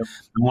doing. Yep.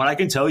 And what I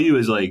can tell you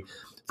is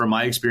from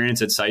my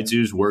experience at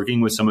SiteZoos,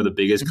 working with some of the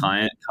biggest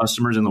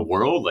customers in the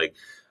world,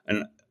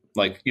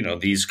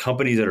 these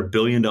companies that are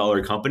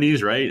billion-dollar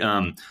companies, right?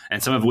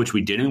 And some of which we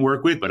didn't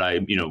work with, but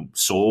I,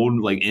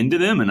 sold into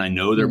them, and I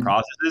know their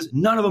processes.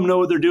 None of them know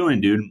what they're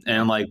doing, dude.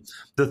 And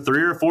the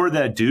 3 or 4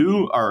 that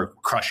do are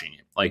crushing it.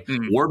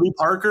 Warby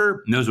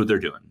Parker knows what they're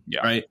doing,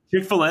 right?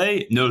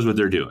 Chick-fil-A knows what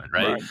they're doing,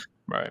 right?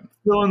 Right.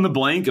 Fill in the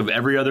blank of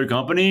every other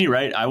company,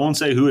 right? I won't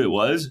say who it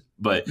was,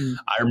 but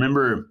I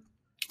remember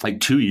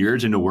 2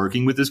 years into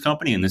working with this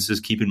company, and this is,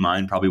 keep in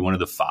mind, probably one of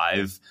the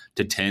 5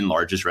 to 10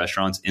 largest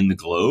restaurants in the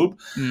globe,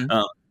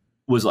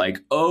 was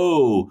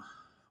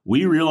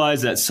we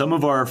realized that some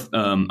of our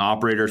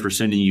operators were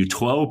sending you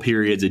 12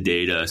 periods of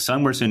data.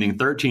 Some were sending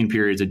 13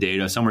 periods of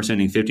data. Some were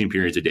sending 15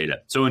 periods of data.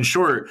 So in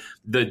short,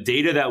 the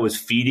data that was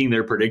feeding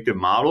their predictive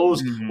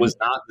models was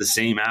not the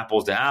same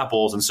apples to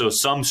apples. And so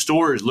some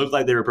stores looked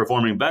like they were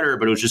performing better,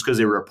 but it was just because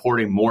they were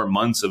reporting more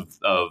months of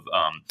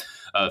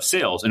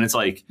sales. And it's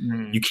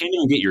you can't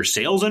even get your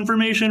sales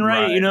information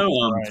right.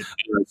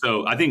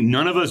 So I think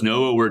none of us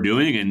know what we're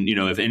doing. And,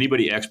 if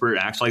anybody expert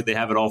acts like they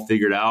have it all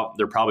figured out,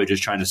 they're probably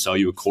just trying to sell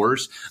you a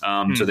course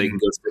so they can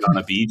go sit on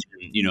a beach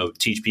and,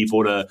 teach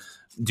people to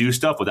do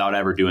stuff without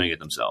ever doing it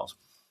themselves.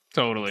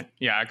 Totally.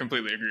 Yeah, I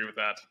completely agree with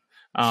that.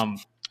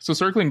 So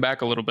circling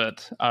back a little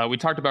bit, we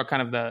talked about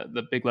kind of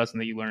the big lesson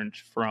that you learned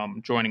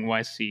from joining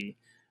YC.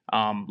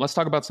 Let's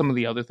talk about some of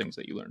the other things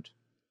that you learned.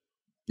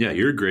 Yeah,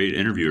 you're a great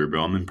interviewer,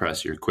 bro. I'm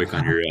impressed. You're quick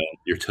on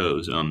your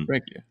toes.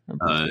 Thank you.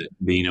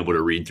 Being able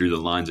to read through the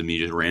lines of me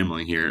just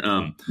rambling here.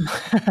 2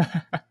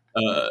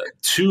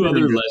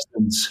 other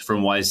lessons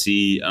from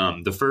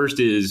YC. The first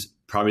is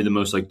probably the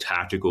most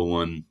tactical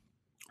one.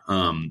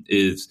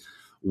 Is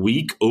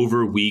week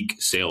over week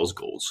sales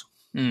goals.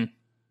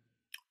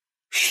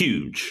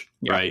 Huge,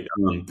 right?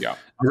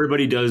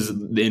 Everybody does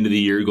the end of the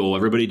year goal.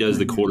 Everybody does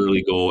the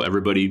quarterly goal.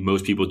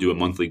 Most people do a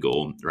monthly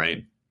goal,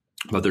 right?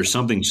 But there's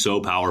something so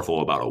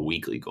powerful about a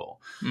weekly goal.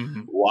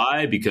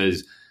 Why?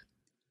 Because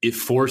it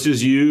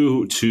forces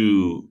you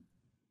to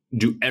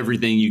do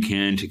everything you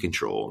can to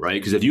control, right?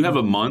 Because if you have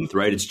a month,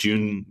 right, it's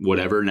June,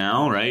 whatever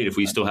now, right? If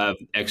we still have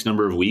X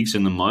number of weeks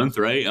in the month,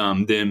 right,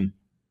 then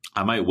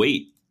I might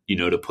wait,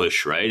 to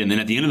push, right? And then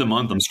at the end of the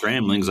month, I'm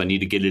scrambling because I need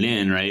to get it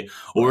in, right?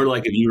 Or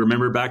if you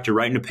remember back to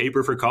writing a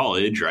paper for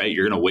college, right,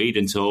 you're going to wait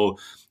until,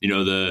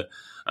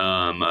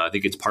 I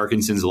think it's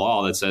Parkinson's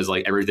law that says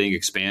everything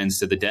expands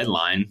to the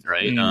deadline,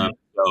 right?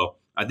 So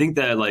I think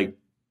that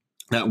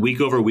that week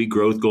over week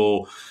growth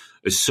goal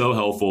is so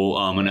helpful.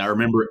 And I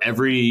remember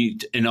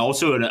and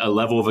also a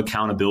level of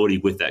accountability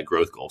with that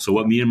growth goal. So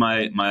what me and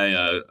my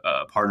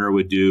partner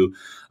would do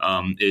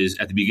is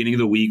at the beginning of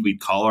the week,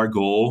 we'd call our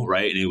goal,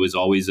 right? And it was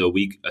always a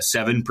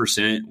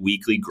 7%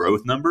 weekly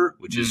growth number,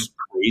 which is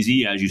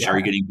crazy as you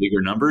start getting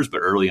bigger numbers, but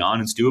early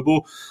on it's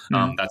doable.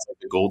 That's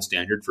the gold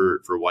standard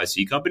for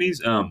YC companies.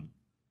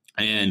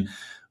 And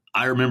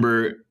I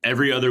remember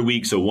every other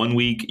week. So one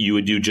week you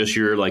would do just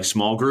your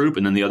small group.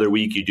 And then the other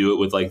week you do it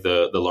with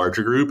the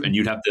larger group, and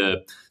you'd have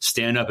to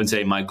stand up and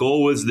say, my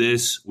goal was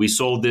this, we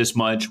sold this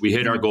much, we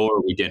hit our goal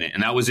or we didn't.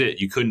 And that was it.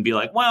 You couldn't be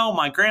well,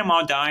 my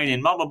grandma died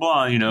and blah, blah,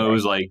 blah. It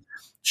was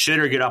shit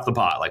or get off the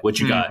pot. What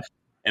you got?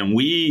 And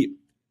we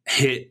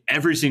hit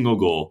every single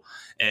goal.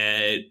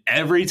 And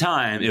every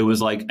time it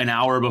was an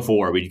hour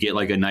before we'd get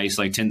a nice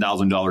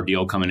 $10,000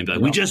 deal coming and be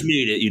we just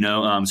made it,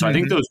 So I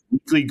think those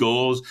weekly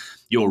goals,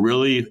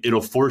 it'll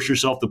force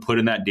yourself to put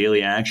in that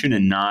daily action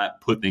and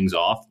not put things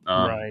off.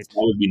 That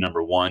would be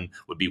number one,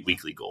 would be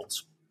weekly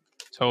goals.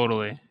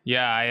 Totally.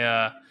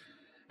 Yeah.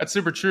 That's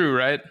super true,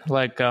 right?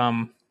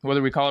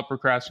 whether we call it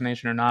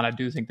procrastination or not, I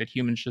do think that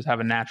humans just have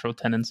a natural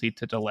tendency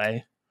to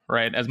delay,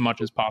 right, as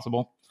much as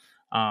possible.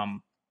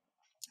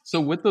 So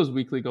with those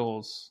weekly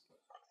goals,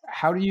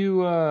 how do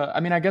you, I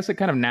mean, I guess it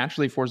kind of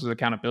naturally forces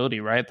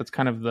accountability, right? That's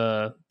kind of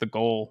the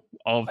goal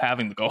of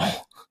having the goal.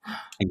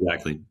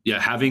 Exactly. Yeah.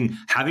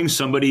 Having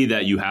somebody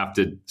that you have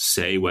to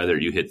say whether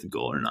you hit the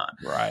goal or not.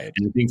 Right.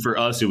 And I think for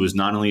us, it was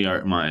not only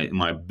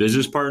my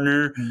business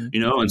partner,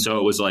 and so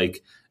it was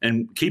like,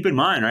 and keep in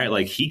mind, right?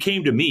 Like he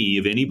came to me,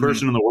 of any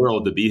person in the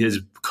world, to be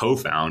his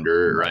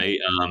co-founder. Right.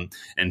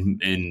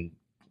 And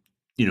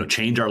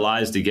change our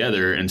lives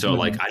together. And so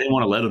like, I didn't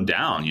want to let him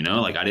down,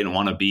 like I didn't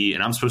want to be,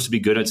 and I'm supposed to be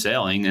good at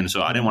selling. And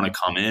so I didn't want to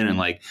come in and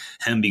like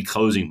him be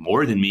closing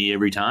more than me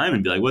every time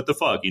and be like, what the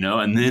fuck,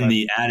 and then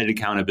the added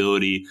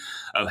accountability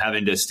of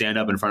having to stand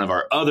up in front of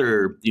our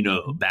other,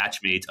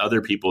 batchmates,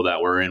 other people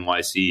that were in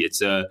YC.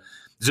 It's a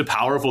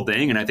powerful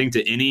thing. And I think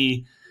to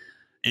any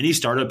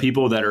startup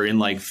people that are in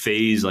like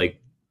phase, like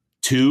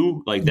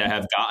 2, like that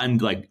have gotten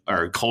like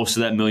are close to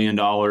that $1 million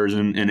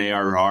in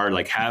ARR,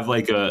 like have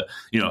like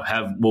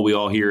have what we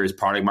all hear is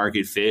product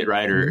market fit,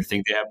 right? Or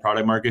think they have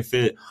product market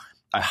fit.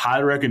 I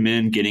highly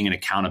recommend getting an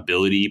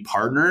accountability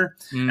partner,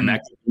 and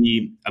that could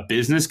be a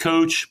business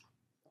coach,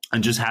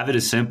 and just have it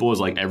as simple as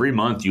like every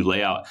month you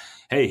lay out,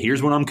 hey,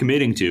 here's what I'm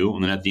committing to.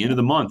 And then at the end of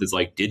the month, it's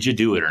like, did you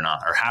do it or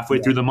not? Or halfway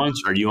through the month,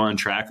 are you on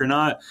track or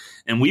not?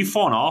 And we've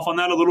fallen off on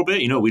that a little bit.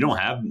 We don't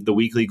have the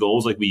weekly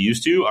goals like we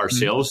used to. Our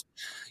sales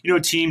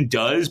team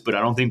does, but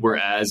I don't think we're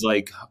as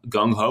like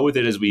gung ho with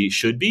it as we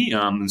should be.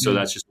 And so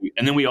that's just,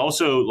 and then we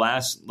also,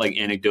 last like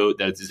anecdote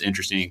that is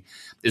interesting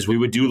is we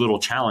would do little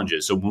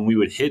challenges. So when we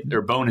would hit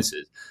their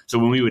bonuses, so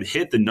when we would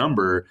hit the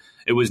number,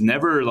 it was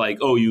never like,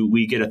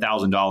 we get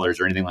 $1,000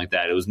 or anything like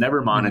that. It was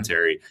never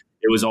monetary.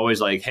 It was always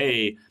like,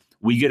 hey,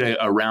 we get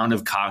a round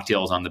of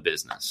cocktails on the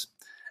business.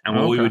 And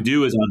what we would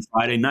do is on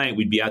Friday night,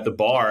 we'd be at the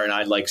bar and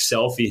I'd like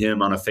selfie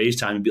him on a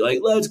FaceTime and be like,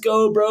 let's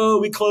go, bro.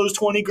 We closed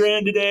 20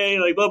 grand today.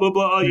 Like blah, blah,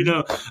 blah,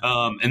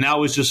 and that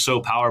was just so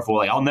powerful.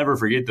 Like I'll never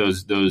forget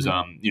those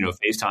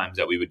FaceTimes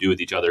that we would do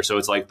with each other. So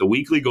it's like the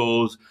weekly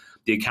goals,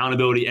 the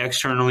accountability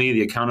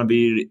externally,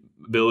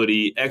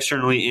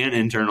 externally and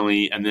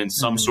internally, and then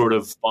some sort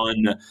of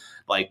fun,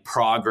 like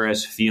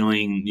progress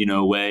feeling,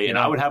 way. And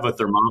I would have a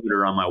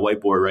thermometer on my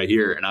whiteboard right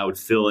here and I would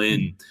fill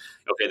in,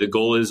 okay, the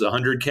goal is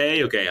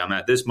 100K. Okay, I'm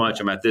at this much.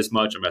 I'm at this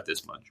much. I'm at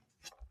this much.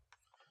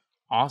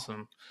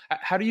 Awesome.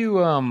 How do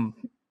you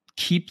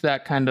keep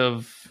that kind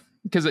of,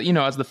 because,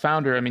 as the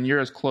founder, I mean, you're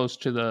as close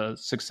to the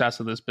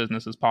success of this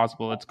business as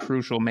possible. It's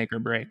crucial, make or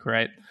break,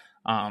 right?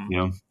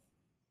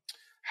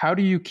 How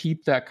do you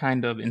keep that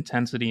kind of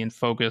intensity and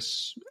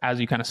focus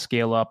as you kind of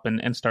scale up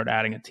and start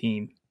adding a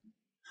team?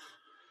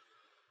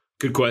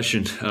 Good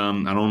question.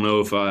 I don't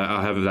know if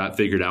I have that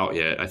figured out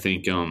yet. I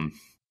think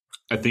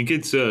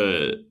it's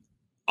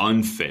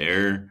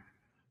unfair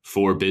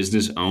for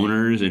business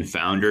owners and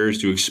founders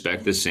to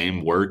expect the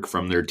same work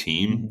from their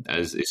team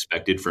as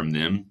expected from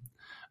them.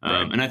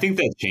 And I think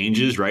that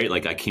changes, right?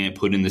 Like I can't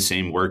put in the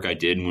same work I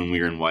did when we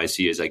were in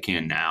YC as I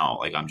can now.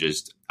 Like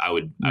I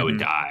would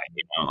die,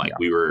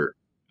 we were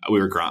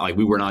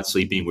we were not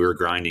sleeping. We were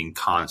grinding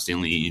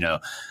constantly,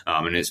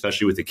 and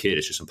especially with the kid,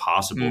 it's just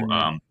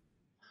impossible.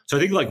 So I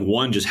think like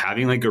one, just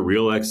having like a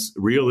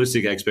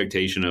realistic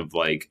expectation of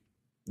like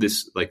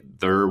this, like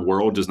their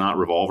world does not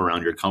revolve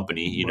around your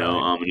company,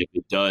 and if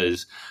it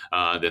does,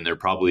 then they're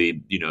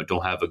probably,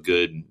 don't have a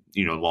good,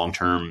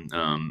 long-term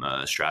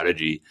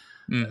strategy.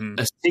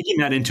 Taking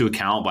that into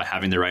account by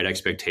having the right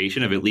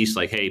expectation of at least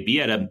like, hey,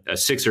 be at a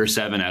 6 or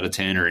 7 out of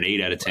 10 or an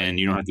 8 out of 10.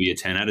 You don't have to be a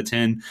 10 out of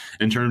 10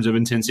 in terms of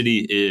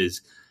intensity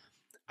is,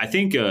 I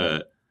think,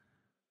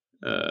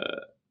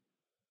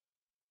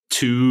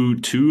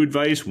 two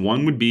advice.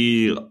 One would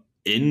be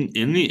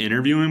in the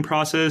interviewing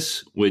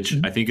process, which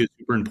I think is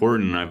super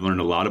important. And I've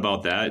learned a lot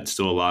about that. It's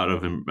still a lot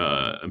of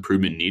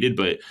improvement needed,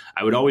 but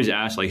I would always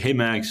ask like, hey,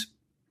 Max,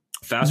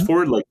 fast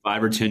forward like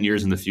 5 or 10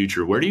 years in the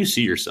future, where do you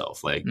see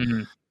yourself? Like,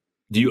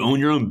 do you own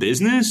your own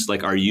business?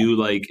 Like, are you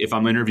like, if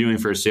I'm interviewing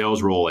for a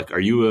sales role, like, are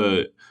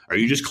you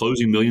just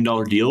closing $1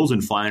 million deals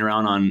and flying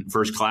around on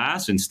first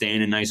class and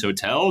staying in nice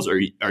hotels? Or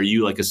are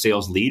you like a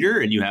sales leader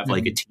and you have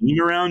like a team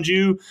around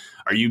you?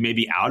 Are you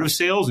maybe out of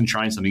sales and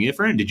trying something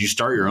different? Did you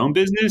start your own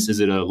business? Is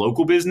it a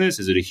local business?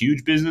 Is it a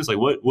huge business? Like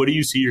what do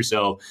you see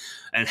yourself?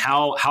 And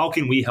how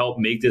can we help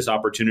make this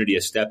opportunity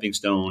a stepping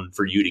stone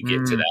for you to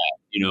get to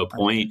that,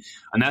 point?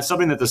 And that's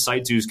something that the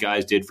Site Zeus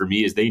guys did for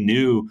me is they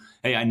knew,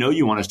 hey, I know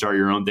you want to start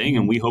your own thing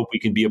and we hope we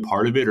can be a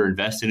part of it or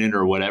invest in it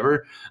or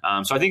whatever.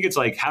 So I think it's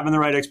like having the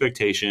right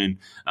expectation,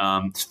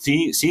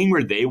 seeing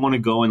where they want to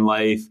go in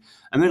life,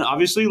 and then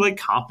obviously like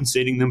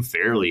compensating them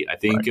fairly. I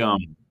think, I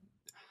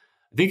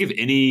think if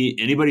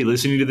anybody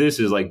listening to this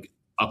is like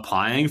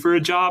applying for a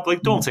job,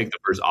 like don't take the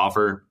first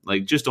offer.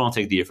 Like just don't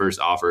take the first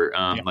offer.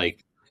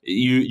 Like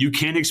you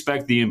can't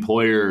expect the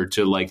employer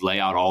to like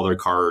lay out all their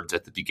cards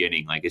at the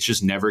beginning. Like it's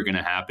just never going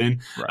to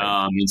happen.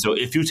 Right. And so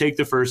if you take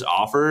the first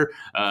offer,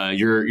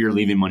 you're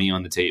leaving money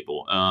on the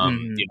table.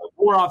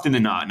 More often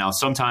than not. Now,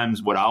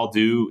 sometimes what I'll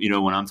do,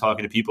 when I'm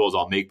talking to people is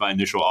I'll make my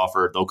initial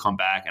offer. They'll come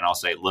back and I'll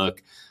say,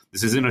 look,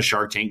 this isn't a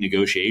Shark Tank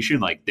negotiation.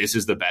 Like this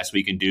is the best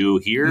we can do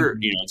here.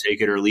 Take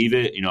it or leave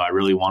it. I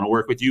really want to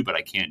work with you, but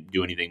I can't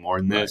do anything more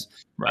than this.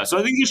 Right. So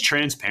I think just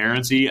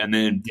transparency, and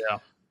then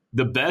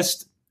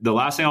the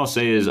last thing I'll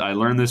say is I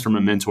learned this from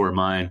a mentor of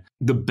mine.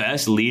 The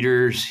best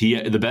leader he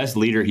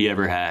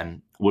ever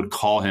had would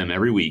call him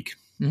every week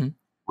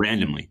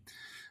randomly.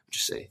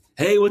 Just say,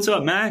 hey, what's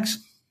up, Max?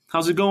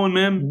 How's it going,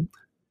 man?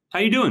 How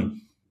you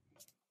doing?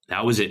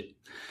 That was it.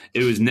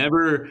 It was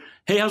never,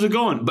 hey, how's it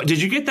going? But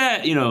did you get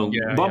that,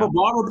 blah, blah,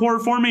 blah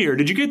report for me? Or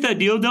did you get that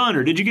deal done?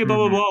 Or did you get blah,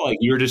 blah, blah? Like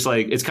you were just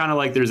like, it's kind of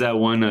like there's that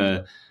one,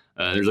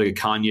 there's like a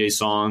Kanye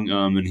song,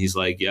 and he's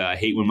like, yeah, I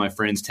hate when my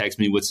friends text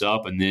me what's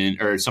up, and then,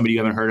 or somebody you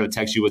haven't heard of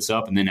text you what's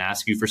up, and then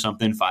ask you for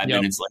something 5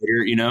 minutes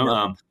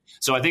later,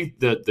 So I think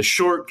the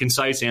short,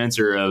 concise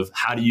answer of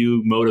how do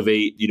you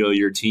motivate,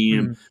 your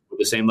team with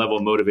the same level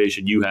of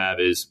motivation you have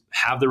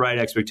the right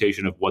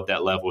expectation of what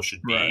that level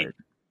should be. Right.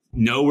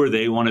 Know where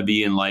they want to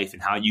be in life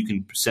and how you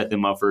can set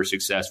them up for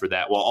success for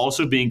that, while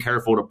also being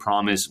careful to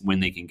promise when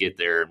they can get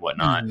there and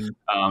whatnot.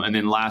 And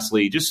then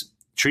lastly, just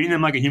treating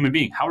them like a human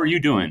being. How are you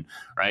doing?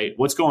 Right?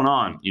 What's going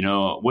on?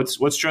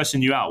 What's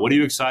stressing you out? What are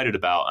you excited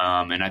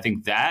about? And I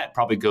think that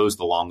probably goes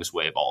the longest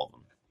way of all of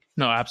them.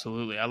 No,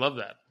 absolutely. I love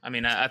that. I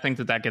mean, I think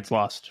that gets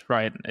lost,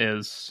 right?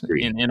 Is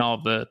in all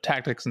of the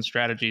tactics and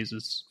strategies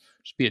is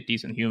just be a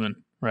decent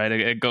human, right?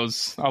 It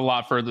goes a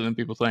lot further than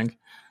people think.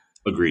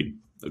 Agreed.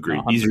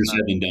 100%. Easier said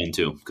than done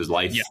too, because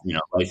life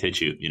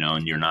hits you,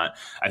 and you're not.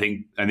 I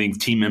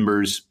think team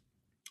members,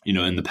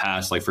 in the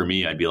past, like for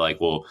me, I'd be like,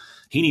 well,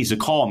 he needs to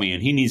call me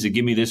and he needs to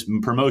give me this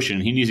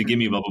promotion. He needs to give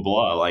me blah, blah,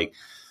 blah. Like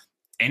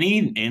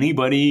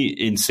anybody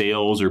in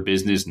sales or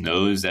business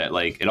knows that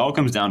like it all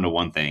comes down to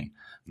one thing: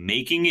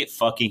 making it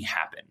fucking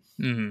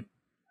happen.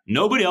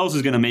 Nobody else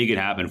is going to make it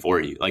happen for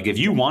you. Like if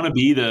you want to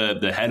be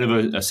the head of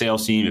a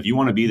sales team, if you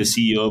want to be the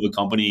CEO of a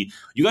company,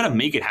 you got to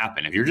make it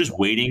happen. If you're just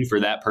waiting for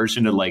that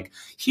person to like,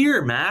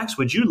 here, Max,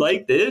 would you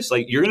like this?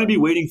 Like you're going to be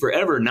waiting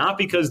forever, not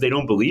because they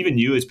don't believe in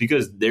you. It's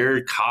because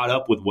they're caught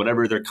up with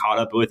whatever they're caught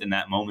up with in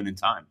that moment in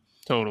time.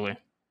 Totally.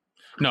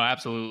 No,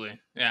 absolutely.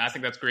 Yeah, I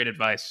think that's great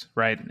advice,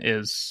 right?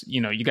 Is,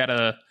 you got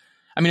to,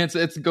 I mean,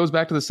 it goes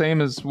back to the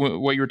same as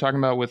what you were talking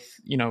about with,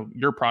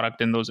 your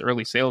product in those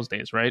early sales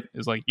days, right?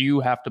 Is like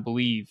you have to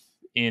believe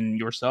in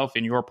yourself,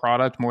 in your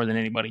product more than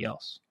anybody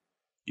else.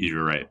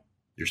 You're right.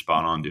 You're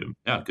spot on, dude.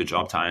 Yeah, good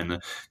job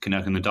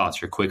connecting the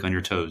dots. You're quick on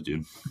your toes,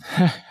 dude.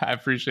 I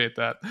appreciate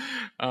that.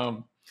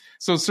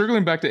 So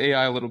circling back to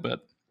AI a little bit.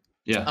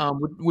 Yeah.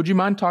 Would you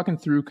mind talking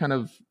through kind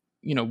of,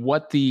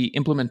 what the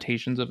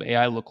implementations of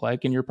AI look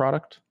like in your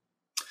product?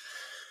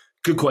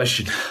 Good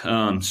question.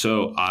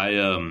 So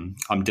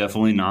I'm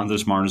definitely not the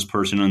smartest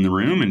person in the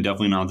room, and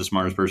definitely not the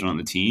smartest person on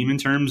the team in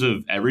terms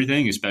of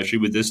everything, especially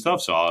with this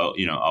stuff. So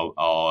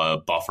I'll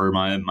buffer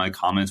my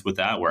comments with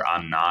that, where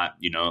I'm not,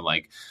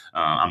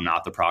 I'm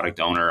not the product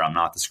owner, I'm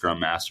not the scrum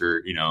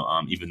master,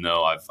 even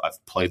though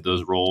I've played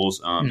those roles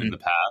in the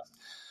past.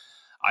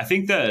 I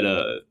think that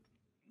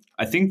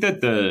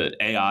the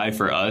AI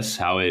for us,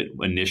 how it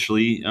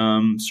initially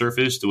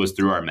surfaced was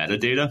through our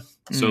metadata.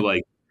 So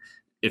like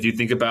if you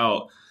think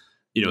about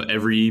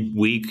every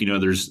week,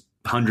 there's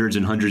hundreds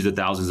and hundreds of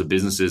thousands of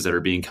businesses that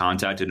are being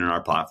contacted in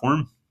our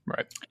platform.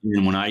 Right.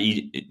 And when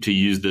to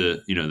use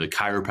the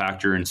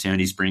chiropractor in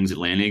Sandy Springs,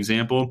 Atlanta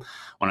example,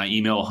 when I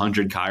email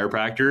 100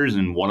 chiropractors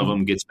and one of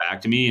them gets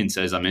back to me and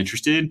says, I'm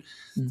interested,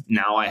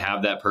 now I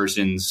have that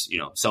person's,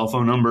 cell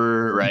phone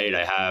number, right?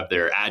 I have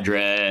their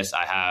address.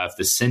 I have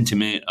the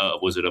sentiment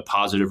of, was it a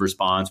positive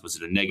response? Was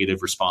it a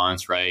negative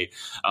response? Right.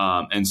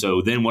 And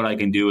so then what I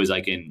can do is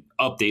I can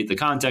update the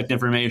contact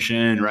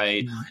information,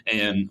 right?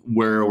 And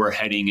where we're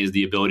heading is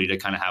the ability to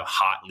kind of have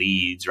hot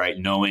leads, right?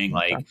 Knowing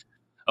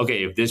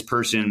okay, if this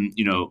person,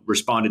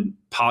 responded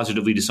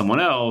positively to someone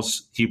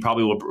else, he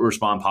probably will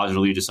respond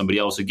positively to somebody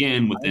else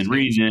again within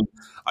region.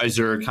 Is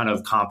there kind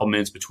of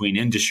complements between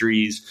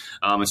industries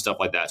and stuff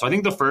like that? So I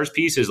think the first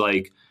piece is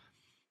like,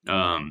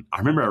 I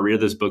remember I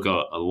read this book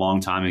a long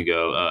time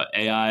ago,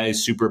 AI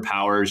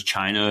Superpowers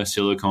China,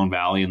 Silicon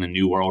Valley, and the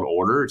New World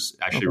Order. It's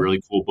actually a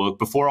really cool book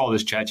before all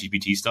this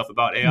ChatGPT stuff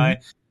about AI.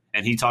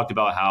 And he talked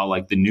about how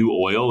like the new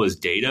oil is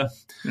data,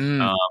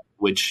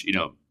 which,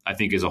 I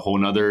think is a whole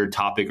nother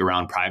topic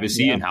around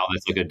privacy and how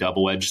that's like a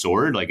double-edged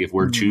sword. Like if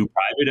we're too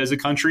private as a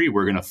country,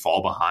 we're going to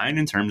fall behind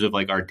in terms of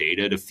like our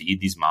data to feed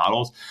these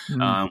models.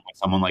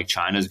 Someone like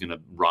China is going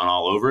to run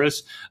all over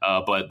us.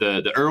 But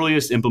the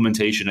earliest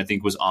implementation, I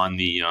think, was on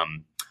the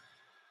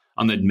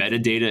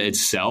metadata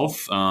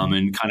itself,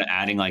 and kind of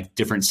adding like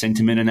different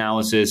sentiment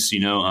analysis,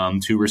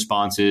 to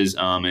responses,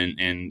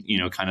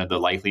 and kind of the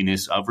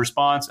likeliness of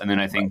response. And then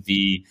I think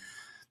the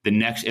the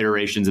next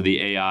iterations of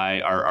the AI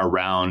are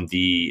around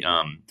the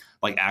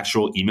like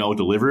actual email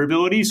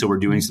deliverability. So we're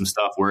doing some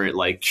stuff where it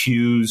like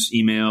queues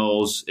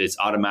emails. It's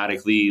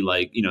automatically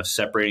like,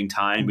 separating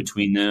time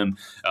between them.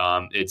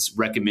 It's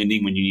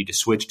recommending when you need to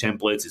switch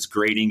templates. It's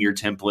grading your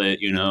template,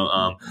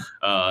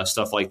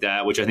 stuff like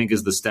that, which I think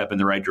is the step in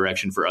the right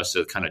direction for us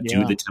to kind of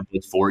do the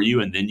templates for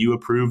you and then you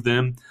approve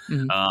them.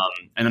 And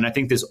then I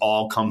think this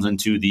all comes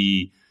into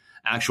the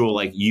actual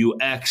like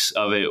UX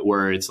of it,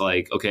 where it's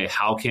like, okay,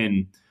 how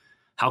can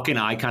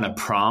I kind of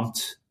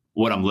prompt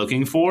what I'm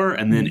looking for?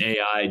 And then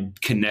AI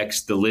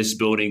connects the list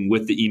building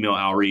with the email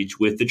outreach,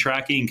 with the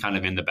tracking kind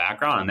of in the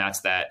background. And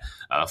that's that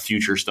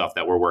future stuff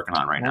that we're working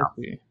on right now.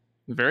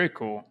 Very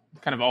cool.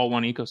 Kind of all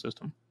one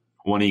ecosystem.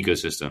 One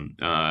ecosystem.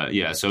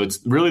 So it's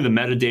really the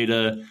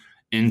metadata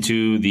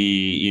into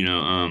the,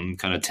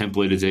 kind of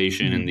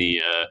templatization and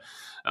the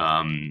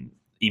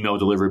email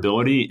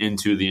deliverability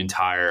into the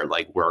entire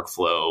like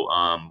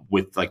workflow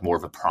with like more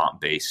of a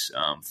prompt based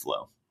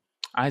flow.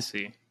 I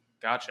see.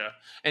 Gotcha.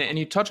 And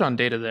you touch on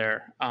data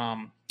there.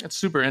 It's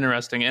super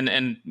interesting.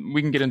 And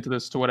we can get into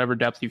this to whatever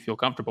depth you feel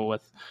comfortable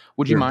with.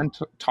 Would you mind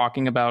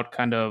talking about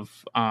kind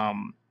of,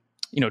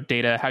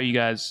 data, how you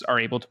guys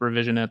are able to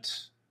provision it?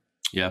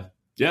 Yeah,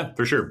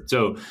 for sure.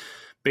 So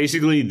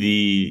basically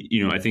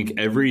I think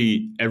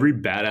every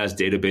badass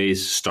database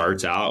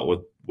starts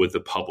out with the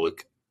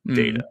public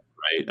data.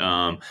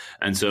 Right.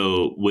 And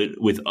so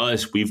with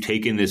us, we've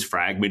taken this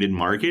fragmented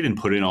market and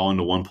put it all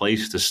into one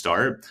place to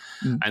start.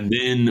 And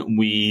then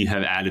we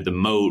have added the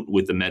moat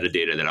with the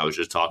metadata that I was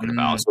just talking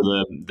about. So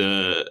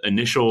the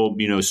initial,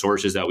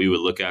 sources that we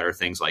would look at are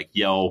things like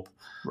Yelp,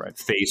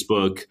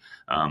 Facebook,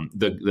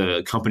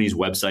 the company's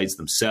websites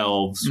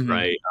themselves,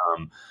 right?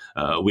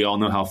 We all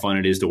know how fun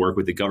it is to work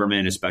with the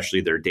government,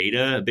 especially their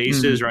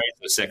databases, right?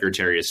 The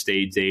Secretary of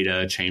State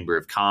data, Chamber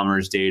of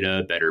Commerce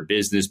data, Better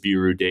Business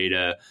Bureau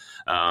data.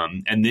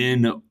 And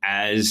then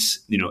as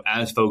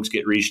folks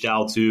get reached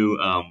out to,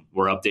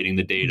 we're updating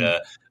the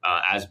data.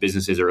 As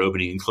businesses are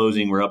opening and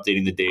closing, we're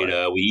updating the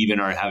data. We even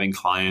are having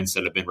clients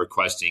that have been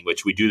requesting,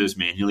 which we do this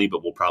manually,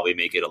 but we'll probably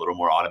make it a little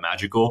more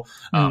automagical.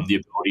 The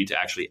ability to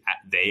actually,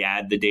 they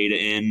add the data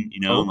in,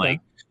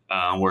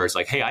 where it's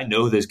like, hey, I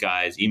know this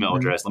guy's email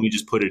address. Let me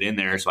just put it in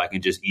there so I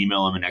can just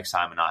email him the next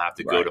time and not have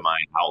to go to my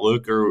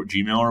Outlook or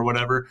Gmail or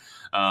whatever.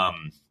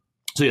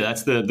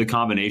 That's the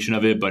combination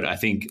of it. But I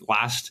think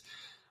last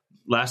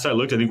I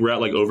looked, I think we're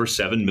at like over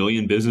 7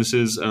 million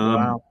businesses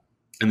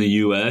in the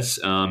US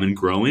and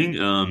growing.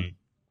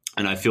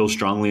 And I feel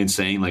strongly in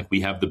saying like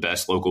we have the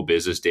best local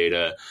business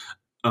data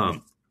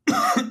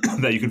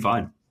that you can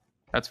find.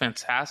 That's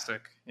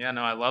fantastic. Yeah,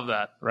 no, I love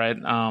that. Right.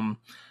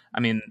 I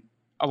mean,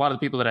 a lot of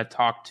the people that I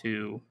talk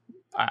to,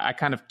 I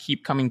kind of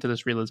keep coming to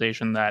this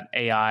realization that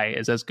AI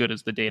is as good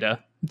as the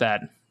data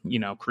that,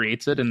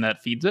 creates it and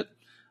that feeds it.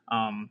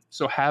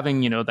 So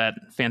having, that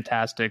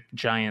fantastic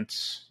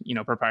giant,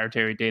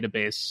 proprietary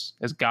database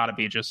has got to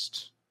be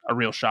just a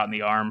real shot in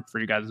the arm for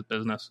you guys'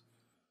 business.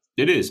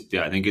 It is.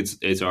 Yeah. I think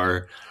it's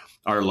our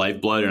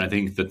lifeblood. And I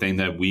think the thing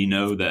that we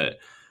know that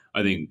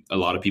I think a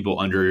lot of people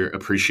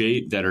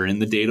underappreciate that are in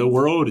the data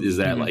world is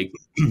that like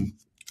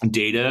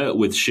data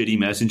with shitty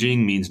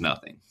messaging means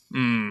nothing.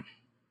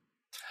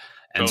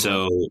 And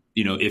so,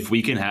 if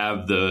we can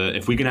have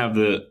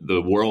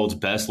the world's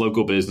best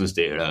local business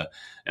data,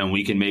 and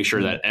we can make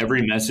sure that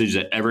every message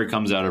that ever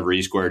comes out of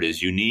Resquared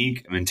is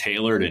unique and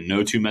tailored, and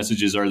no two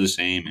messages are the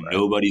same, and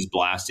nobody's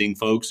blasting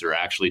folks or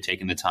actually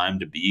taking the time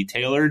to be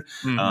tailored,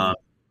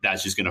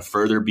 that's just going to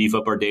further beef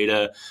up our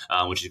data,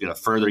 which is going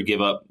to further give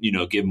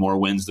more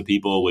wins to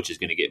people, which is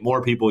going to get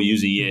more people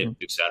using it,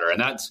 et cetera. And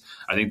that's,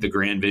 I think the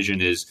grand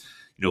vision is,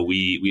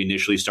 we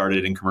initially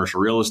started in commercial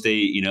real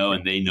estate,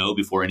 and they know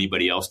before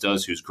anybody else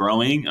does who's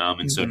growing.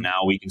 And so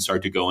now we can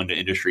start to go into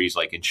industries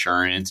like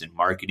insurance and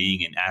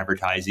marketing and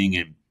advertising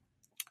and,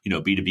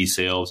 B2B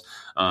sales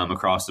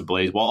across the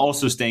blaze, while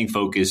also staying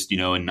focused,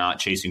 and not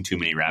chasing too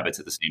many rabbits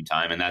at the same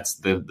time. And that's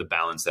the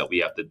balance that we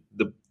have to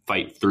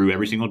fight through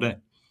every single day.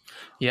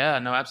 Yeah,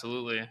 no,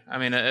 absolutely. I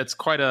mean, it's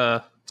quite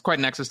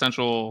an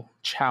existential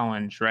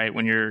challenge, right?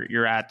 When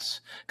you're at,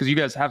 because you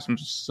guys have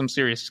some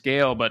serious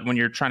scale, but when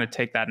you're trying to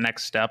take that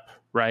next step,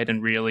 right,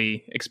 and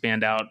really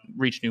expand out,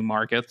 reach new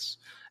markets,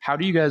 how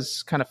do you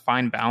guys kind of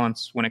find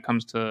balance when it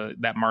comes to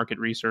that market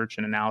research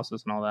and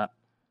analysis and all that?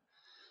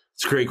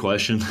 It's a great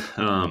question.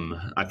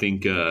 I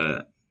think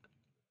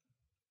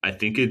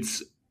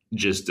it's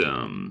just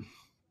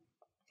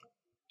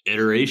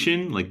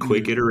iteration, like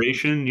quick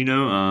iteration,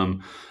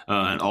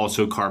 and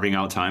also carving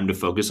out time to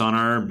focus on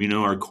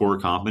our core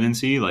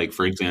competency. Like,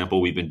 for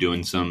example, we've been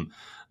doing some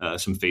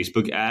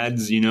Facebook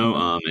ads,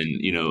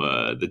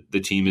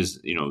 the team is,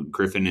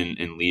 Griffin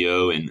and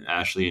Leo and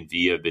Ashley and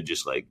V have been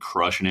just like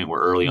crushing it.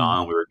 We're early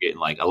on, we were getting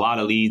like a lot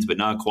of leads, but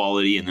not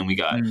quality. And then we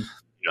got,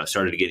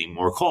 started getting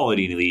more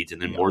quality leads and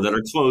then more that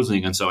are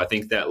closing. And so I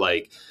think that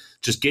like,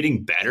 just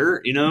getting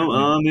better,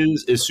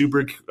 is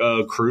super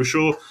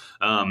crucial.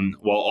 While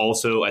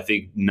also, I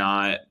think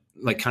not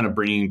like kind of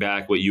bringing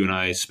back what you and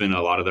I spent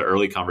a lot of the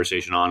early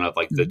conversation on of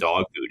like the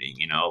dog fooding,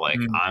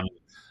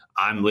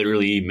 I'm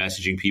literally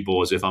messaging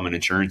people as if I'm an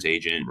insurance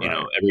agent, Right.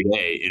 every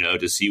day,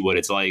 to see what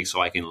it's like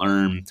so I can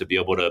learn to be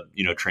able to,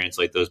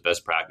 translate those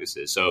best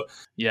practices. So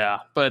Yeah.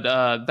 But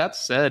that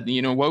said,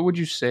 what would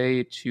you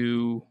say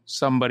to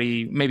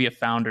somebody, maybe a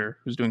founder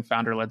who's doing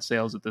founder-led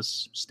sales at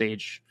this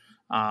stage,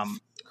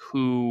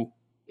 who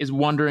is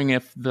wondering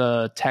if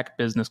the tech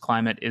business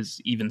climate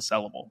is even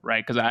sellable,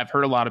 right? Because I've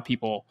heard a lot of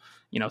people,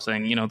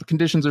 saying, the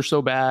conditions are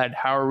so bad.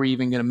 How are we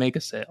even going to make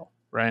a sale,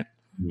 right?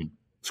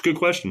 it's a good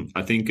question.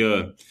 I think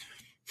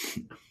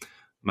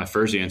my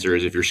first answer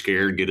is if you're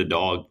scared, get a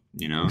dog.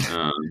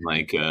 I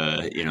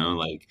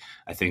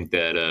think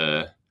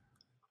that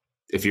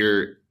if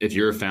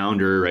you're a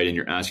founder, right, and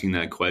you're asking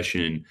that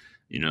question,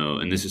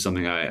 and this is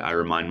something I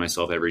remind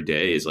myself every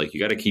day is like,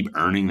 you got to keep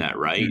earning that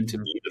right to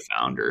be the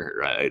founder,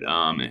 right?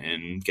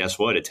 And guess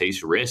what? It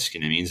takes risk,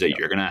 and it means that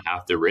you're going to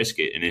have to risk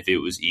it. And if it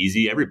was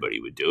easy,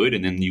 everybody would do it,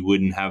 and then you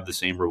wouldn't have the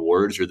same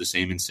rewards or the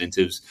same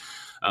incentives.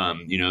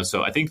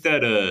 So I think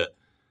that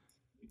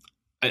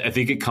I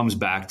think it comes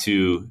back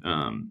to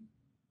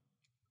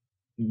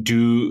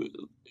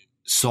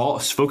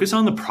focus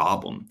on the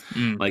problem.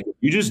 Like,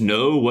 you just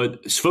know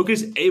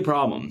focus a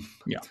problem.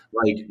 Yeah.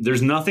 Like,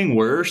 there's nothing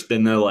worse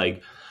than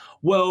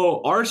well,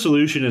 our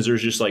solution is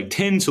there's just like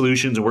 10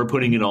 solutions and we're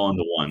putting it all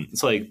into one.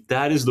 It's like,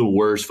 that is the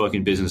worst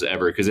fucking business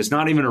ever, because it's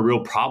not even a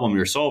real problem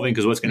you're solving,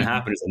 because what's going to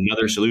happen is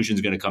another solution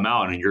is going to come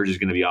out and you're just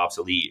going to be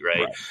obsolete.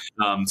 Right.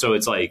 So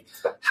it's like,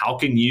 how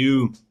can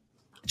you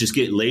just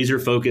get laser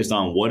focused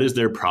on what is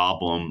their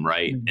problem,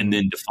 right? And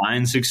then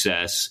define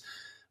success,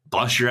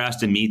 bust your ass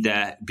to meet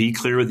that, be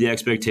clear with the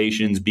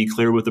expectations, be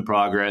clear with the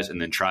progress,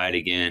 and then try it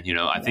again.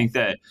 I think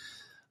that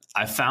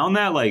I found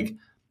that like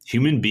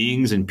human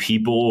beings and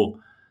people,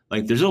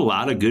 like, there's a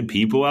lot of good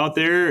people out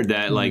there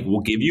that like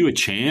will give you a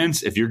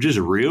chance if you're just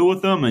real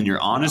with them and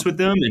you're honest with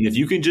them. And if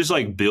you can just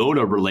like build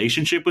a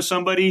relationship with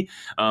somebody,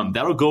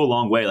 that'll go a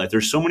long way. Like,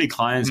 there's so many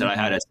clients that I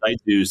had at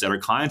Site Dues that are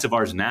clients of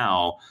ours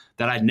now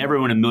that I'd never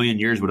in a million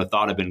years would have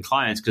thought have been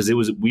clients, because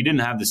we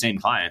didn't have the same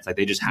clients. Like,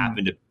 they just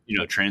happened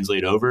to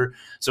translate over.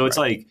 So it's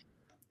like,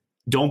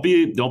 don't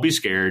be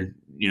scared.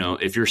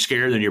 If you're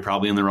scared, then you're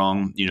probably in the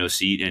wrong,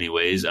 seat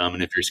anyways.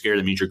 And if you're scared,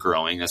 that means you're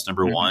growing. That's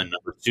number one.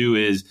 Number two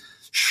is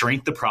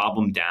shrink the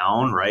problem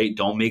down, right?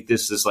 Don't make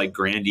this like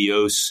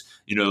grandiose,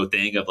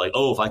 thing of like,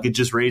 oh, if I could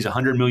just raise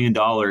 $100 million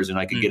and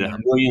I could get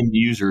 1 million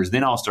users,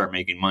 then I'll start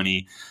making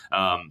money.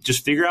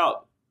 Just figure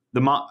out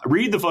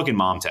read the fucking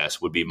mom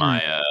test would be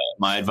my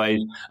advice,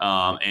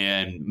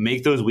 and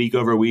make those week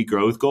over week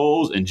growth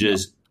goals and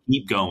just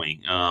keep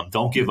going.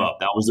 Don't give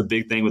up. That was the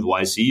big thing with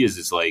YC, is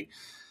it's like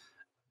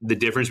the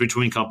difference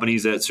between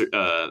companies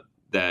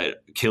that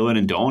kill it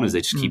and don't is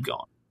they just keep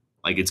going.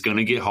 Like, it's going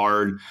to get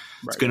hard. Right.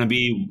 It's going to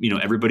be,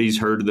 everybody's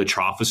heard of the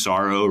trough of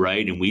sorrow,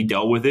 right? And we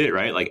dealt with it,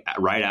 right? Like,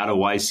 right out of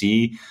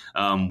YC,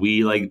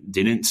 we like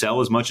didn't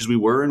sell as much as we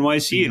were in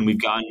YC, and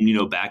we've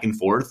gotten, back and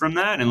forth from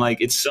that. And like,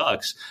 it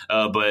sucks.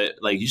 But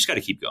like, you just got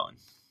to keep going.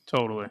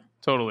 Totally.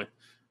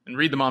 And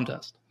read the mom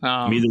test.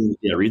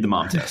 Read the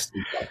mom test.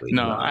 Exactly.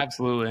 No,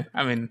 absolutely.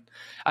 I mean,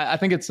 I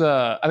think it's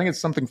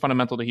something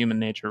fundamental to human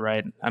nature,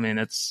 right? I mean,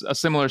 it's a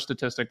similar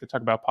statistic to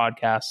talk about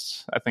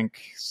podcasts. I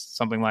think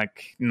something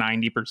like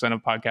 90%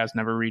 of podcasts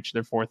never reach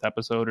their 4th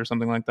episode or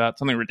something like that.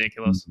 Something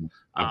ridiculous.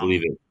 I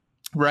believe it.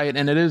 Right.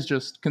 And it is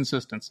just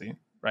consistency,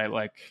 right?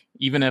 Like,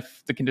 even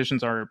if the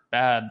conditions are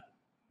bad,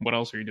 what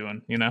else are you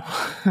doing?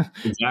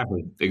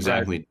 Exactly.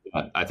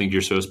 Right. I think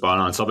you're so spot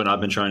on. Something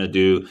I've been trying to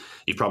do.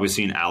 You've probably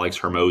seen Alex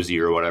Hermosi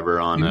or whatever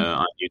on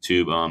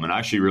YouTube. And I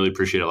actually really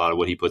appreciate a lot of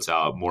what he puts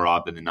out more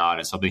often than not.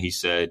 And something he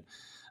said,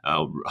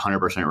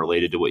 100%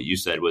 related to what you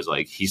said, was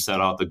like, he set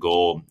out the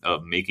goal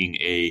of making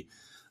a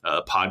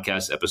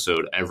podcast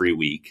episode every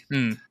week.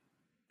 And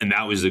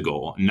that was the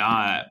goal,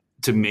 not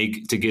to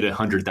get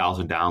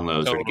 100,000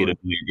 downloads or to get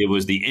it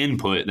was the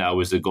input that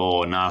was the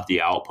goal, not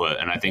the output.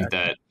 And I think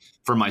that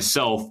for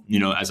myself,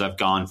 as I've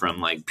gone from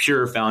like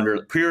pure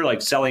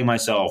like selling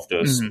myself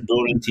to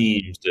building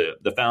teams, to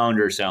the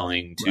founder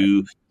selling,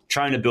 to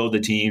trying to build the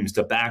teams,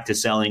 to back to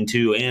selling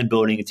to and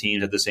building a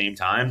team at the same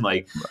time.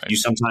 Like, you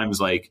sometimes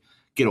like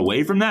get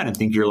away from that and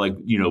think you're like,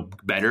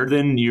 better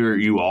than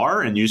you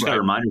are. And you just got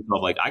to remind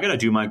yourself, like, I got to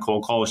do my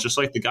cold calls just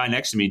like the guy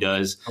next to me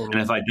does. And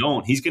if I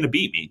don't, he's going to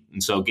beat me.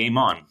 And so game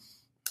on.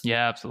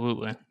 Yeah,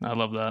 absolutely. I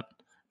love that.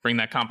 Bring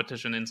that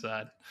competition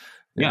inside.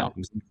 Yeah,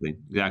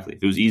 exactly.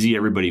 If it was easy,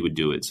 everybody would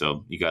do it.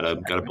 So you gotta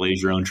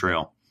blaze your own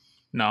trail.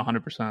 No,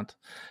 100%.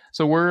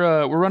 So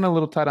we're running a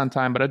little tight on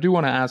time, but I do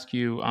want to ask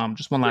you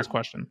just one last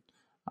question.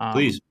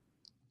 Please.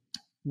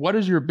 What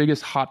is your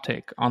biggest hot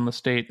take on the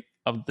state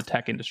of the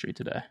tech industry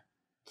today?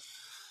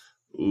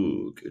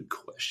 Ooh, good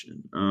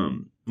question.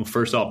 Well,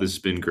 first off, this has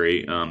been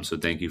great. So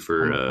thank you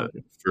for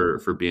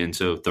being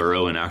so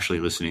thorough and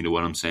actually listening to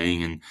what I'm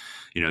saying and,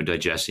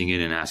 digesting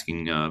it and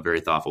asking very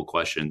thoughtful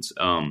questions.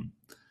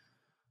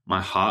 My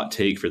hot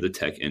take for the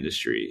tech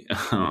industry.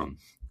 I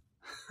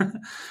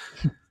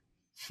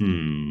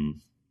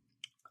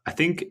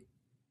think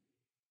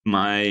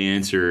my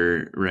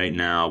answer right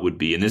now would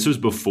be, and this was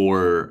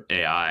before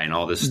AI and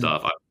all this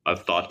stuff.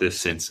 I've thought this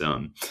since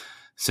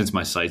since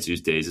my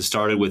SiteZeus days. It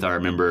started with, I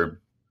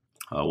remember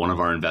one of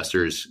our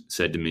investors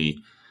said to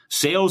me,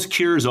 sales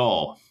cures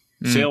all.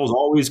 Sales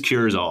always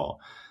cures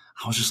all.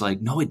 I was just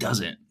like, no, it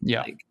doesn't.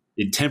 Yeah. Like,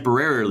 it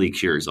temporarily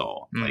cures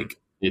all. Like,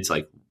 it's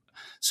like,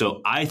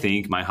 so I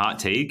think my hot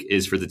take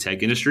is for the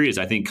tech industry is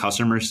I think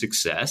customer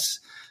success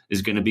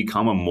is going to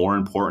become a more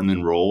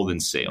important role than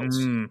sales.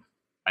 And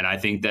I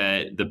think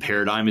that the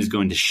paradigm is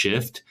going to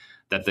shift,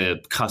 that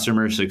the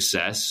customer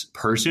success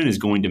person is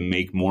going to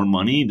make more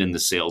money than the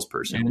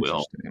salesperson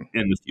will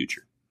in the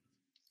future.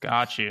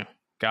 Got you.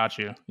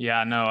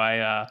 Yeah, no,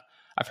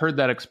 I've heard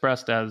that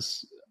expressed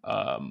as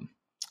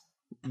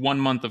 1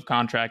 month of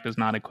contract is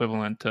not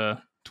equivalent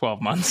to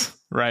 12 months,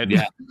 right?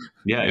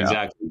 Yeah,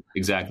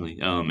 exactly.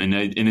 And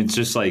it's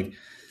just like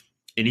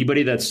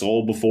anybody that's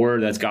sold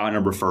before that's gotten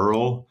a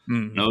referral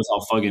knows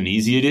how fucking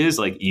easy it is.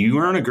 Like, you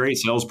aren't a great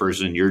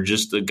salesperson. You're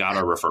just got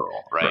a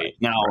referral, right?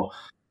 Now,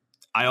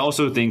 I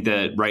also think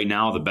that right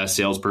now the best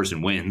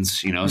salesperson wins,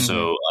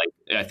 so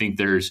like, I think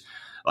there's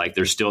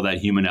still that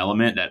human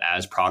element that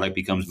as product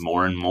becomes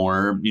more and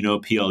more,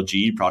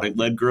 PLG, product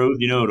led growth,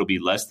 it'll be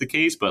less the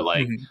case. But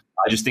like,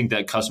 I just think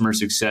that customer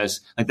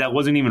success, like, that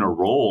wasn't even a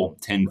role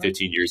 10,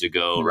 15 years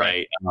ago.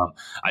 Right.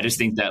 I just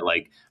think that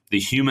like the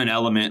human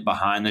element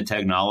behind the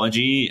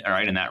technology, all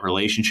right, and that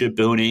relationship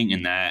building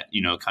and that,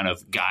 kind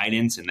of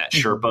guidance and that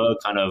Sherpa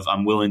kind of,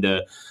 I'm willing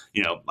to,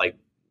 like,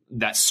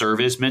 that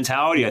service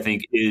mentality, I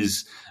think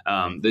is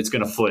it's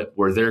going to flip,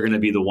 where they're going to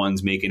be the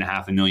ones making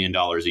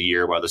 $500,000 a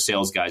year, while the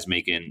sales guy's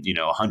making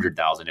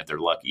 100,000 if they're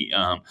lucky.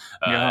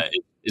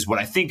 Is what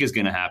I think is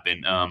going to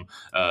happen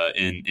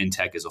in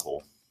tech as a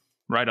whole.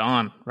 Right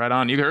on.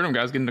 You heard him,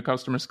 guys. Get into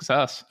customer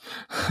success.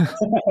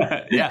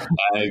 Yeah,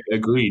 I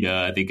agreed.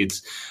 I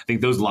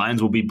think those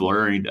lines will be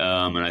blurred,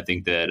 and I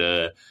think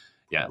that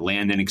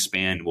land and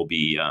expand will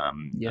be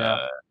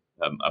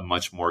a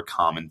much more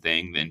common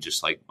thing than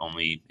just like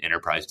only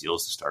enterprise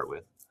deals to start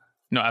with.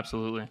 No,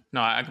 absolutely.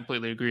 No, I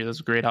completely agree. That's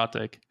a great hot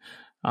take.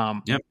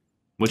 Yep.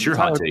 What's your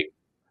hot take?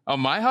 Oh,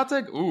 my hot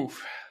take?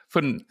 Oof.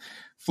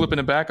 Flipping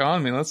it back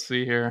on me. Let's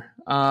see here.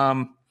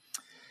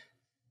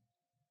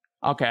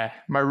 Okay.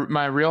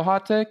 My real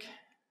hot take?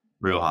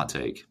 Real hot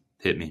take.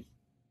 Hit me.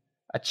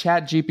 A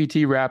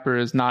ChatGPT wrapper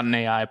is not an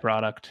AI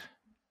product.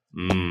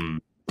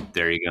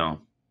 There you go.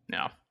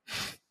 No.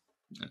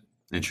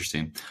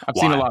 Interesting. I've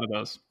seen a lot of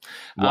those.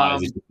 Why?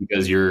 Is it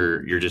because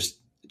you're just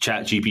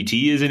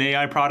ChatGPT is an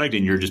AI product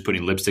and you're just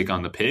putting lipstick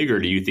on the pig, or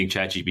do you think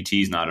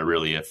ChatGPT is not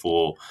a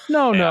full?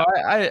 No.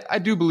 I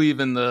do believe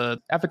in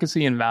the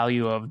efficacy and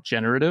value of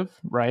generative,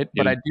 right?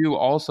 Yeah. But I do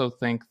also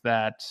think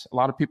that a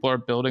lot of people are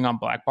building on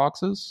black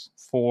boxes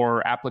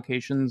for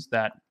applications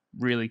that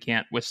really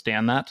can't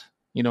withstand that.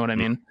 You know what I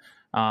mean?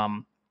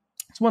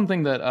 It's one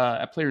thing that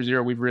at Player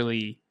Zero we've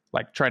really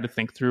tried to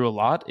think through a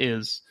lot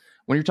is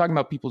when you're talking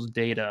about people's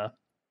data.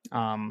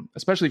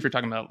 Especially if you're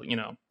talking about,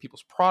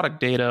 people's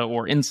product data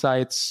or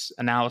insights,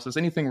 analysis,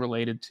 anything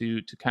related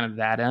to kind of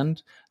that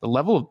end, the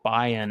level of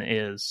buy-in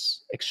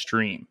is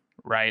extreme,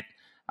 right?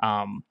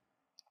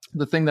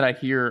 The thing that I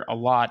hear a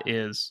lot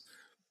is,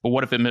 but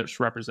what if it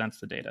misrepresents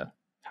the data?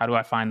 How do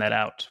I find that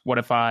out? What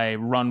if I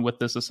run with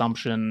this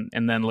assumption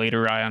and then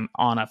later on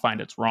I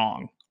find it's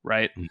wrong,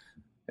 right?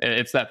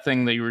 It's that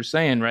thing that you were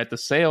saying, right? The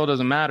sale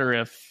doesn't matter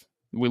if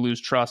we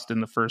lose trust in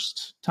the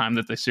first time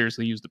that they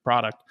seriously use the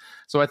product.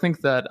 So I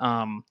think that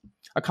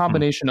a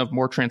combination of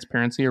more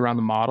transparency around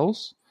the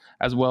models,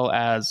 as well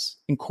as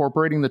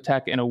incorporating the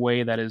tech in a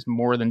way that is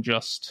more than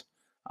just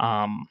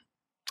a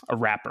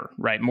wrapper,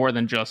 right? More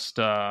than just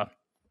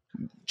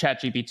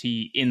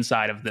ChatGPT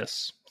inside of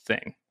this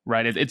thing,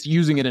 right? It's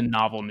using it in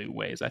novel new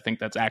ways. I think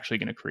that's actually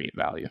going to create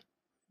value.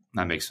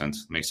 That makes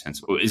sense.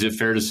 Is it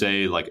fair to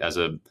say, as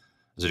an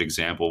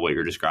example, what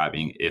you're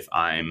describing, if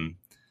I'm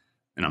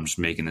just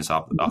making this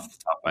off the top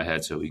of my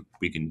head, so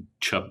we can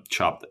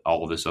chop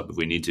all of this up if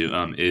we need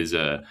to, is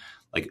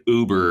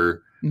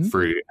Uber,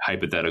 for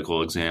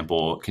hypothetical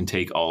example, can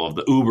take all of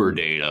the Uber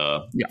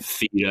data,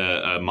 feed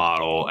a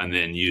model, and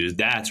then use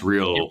that's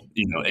real,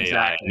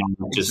 AI.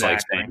 Just like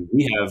saying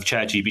we have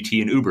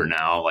ChatGPT and Uber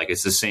now,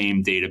 it's the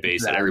same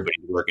database that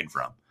everybody's working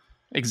from.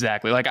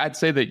 Exactly. I'd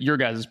say that your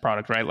guys'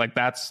 product, right?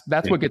 That's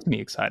what gets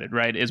me excited,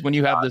 right? Is when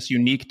you have this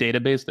unique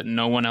database that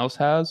no one else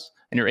has,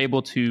 and you're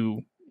able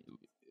to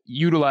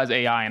utilize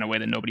AI in a way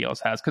that nobody else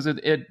has, because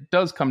it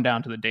does come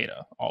down to the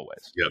data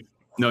always. Yep.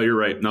 No, you're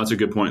right. No, that's a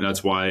good point.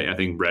 That's why I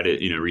think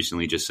Reddit,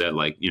 recently just said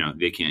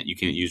you can't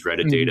use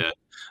Reddit data,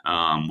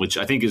 which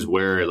I think is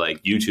where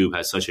YouTube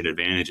has such an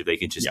advantage if they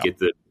can just get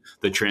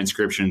the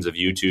transcriptions of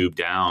YouTube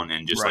down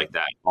and just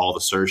that, all the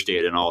search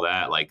data and all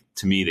that.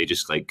 To me, they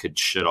just could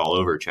shit all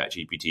over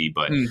ChatGPT.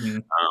 But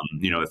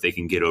if they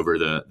can get over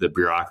the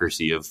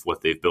bureaucracy of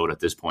what they've built at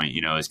this point,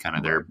 is kind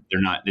of they're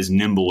not as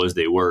nimble as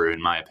they were,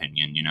 in my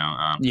opinion.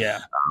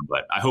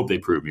 But I hope they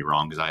prove me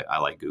wrong, because I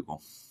like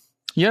Google.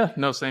 Yeah,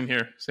 no, same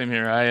here.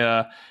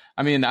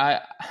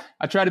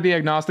 I try to be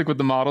agnostic with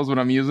the models when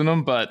I'm using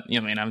them, but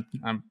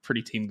I'm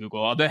pretty team Google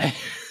all day.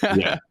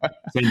 Yeah,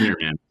 same here,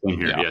 man.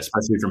 Same here. Yeah,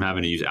 especially from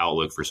having to use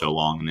Outlook for so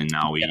long, and then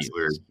now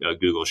we're a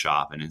Google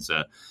shop, and it's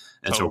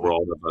That's a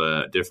world of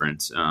a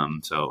difference.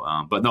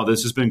 But no,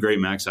 this has been great,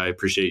 Max. I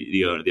appreciate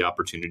the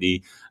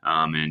opportunity.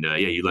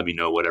 You let me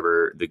know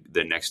whatever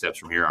the next steps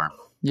from here are.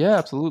 Yeah,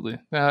 absolutely.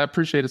 I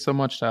appreciate it so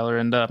much, Tyler.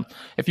 And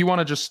if you want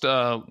to just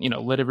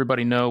let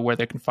everybody know where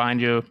they can find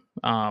you,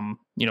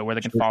 where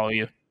they can follow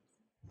you.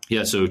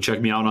 Yeah, so check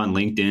me out on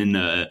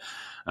LinkedIn.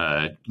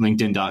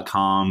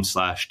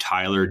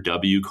 LinkedIn.com/Tyler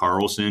W.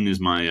 Carlson is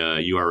my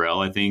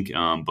URL, I think.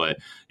 But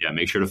yeah,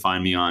 make sure to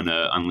find me on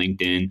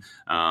LinkedIn.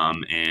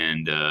 I'm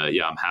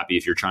happy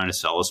if you're trying to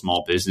sell a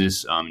small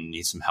business,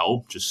 need some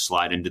help, just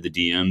slide into the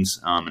DMs,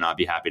 and I'll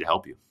be happy to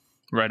help you.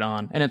 Right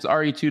on. And it's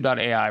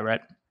re2.ai,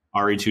 right?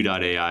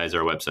 re2.ai is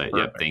our website. Perfect.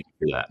 Yep. Thank you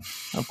for that.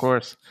 Of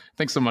course.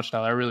 Thanks so much,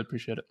 Tyler. I really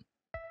appreciate it.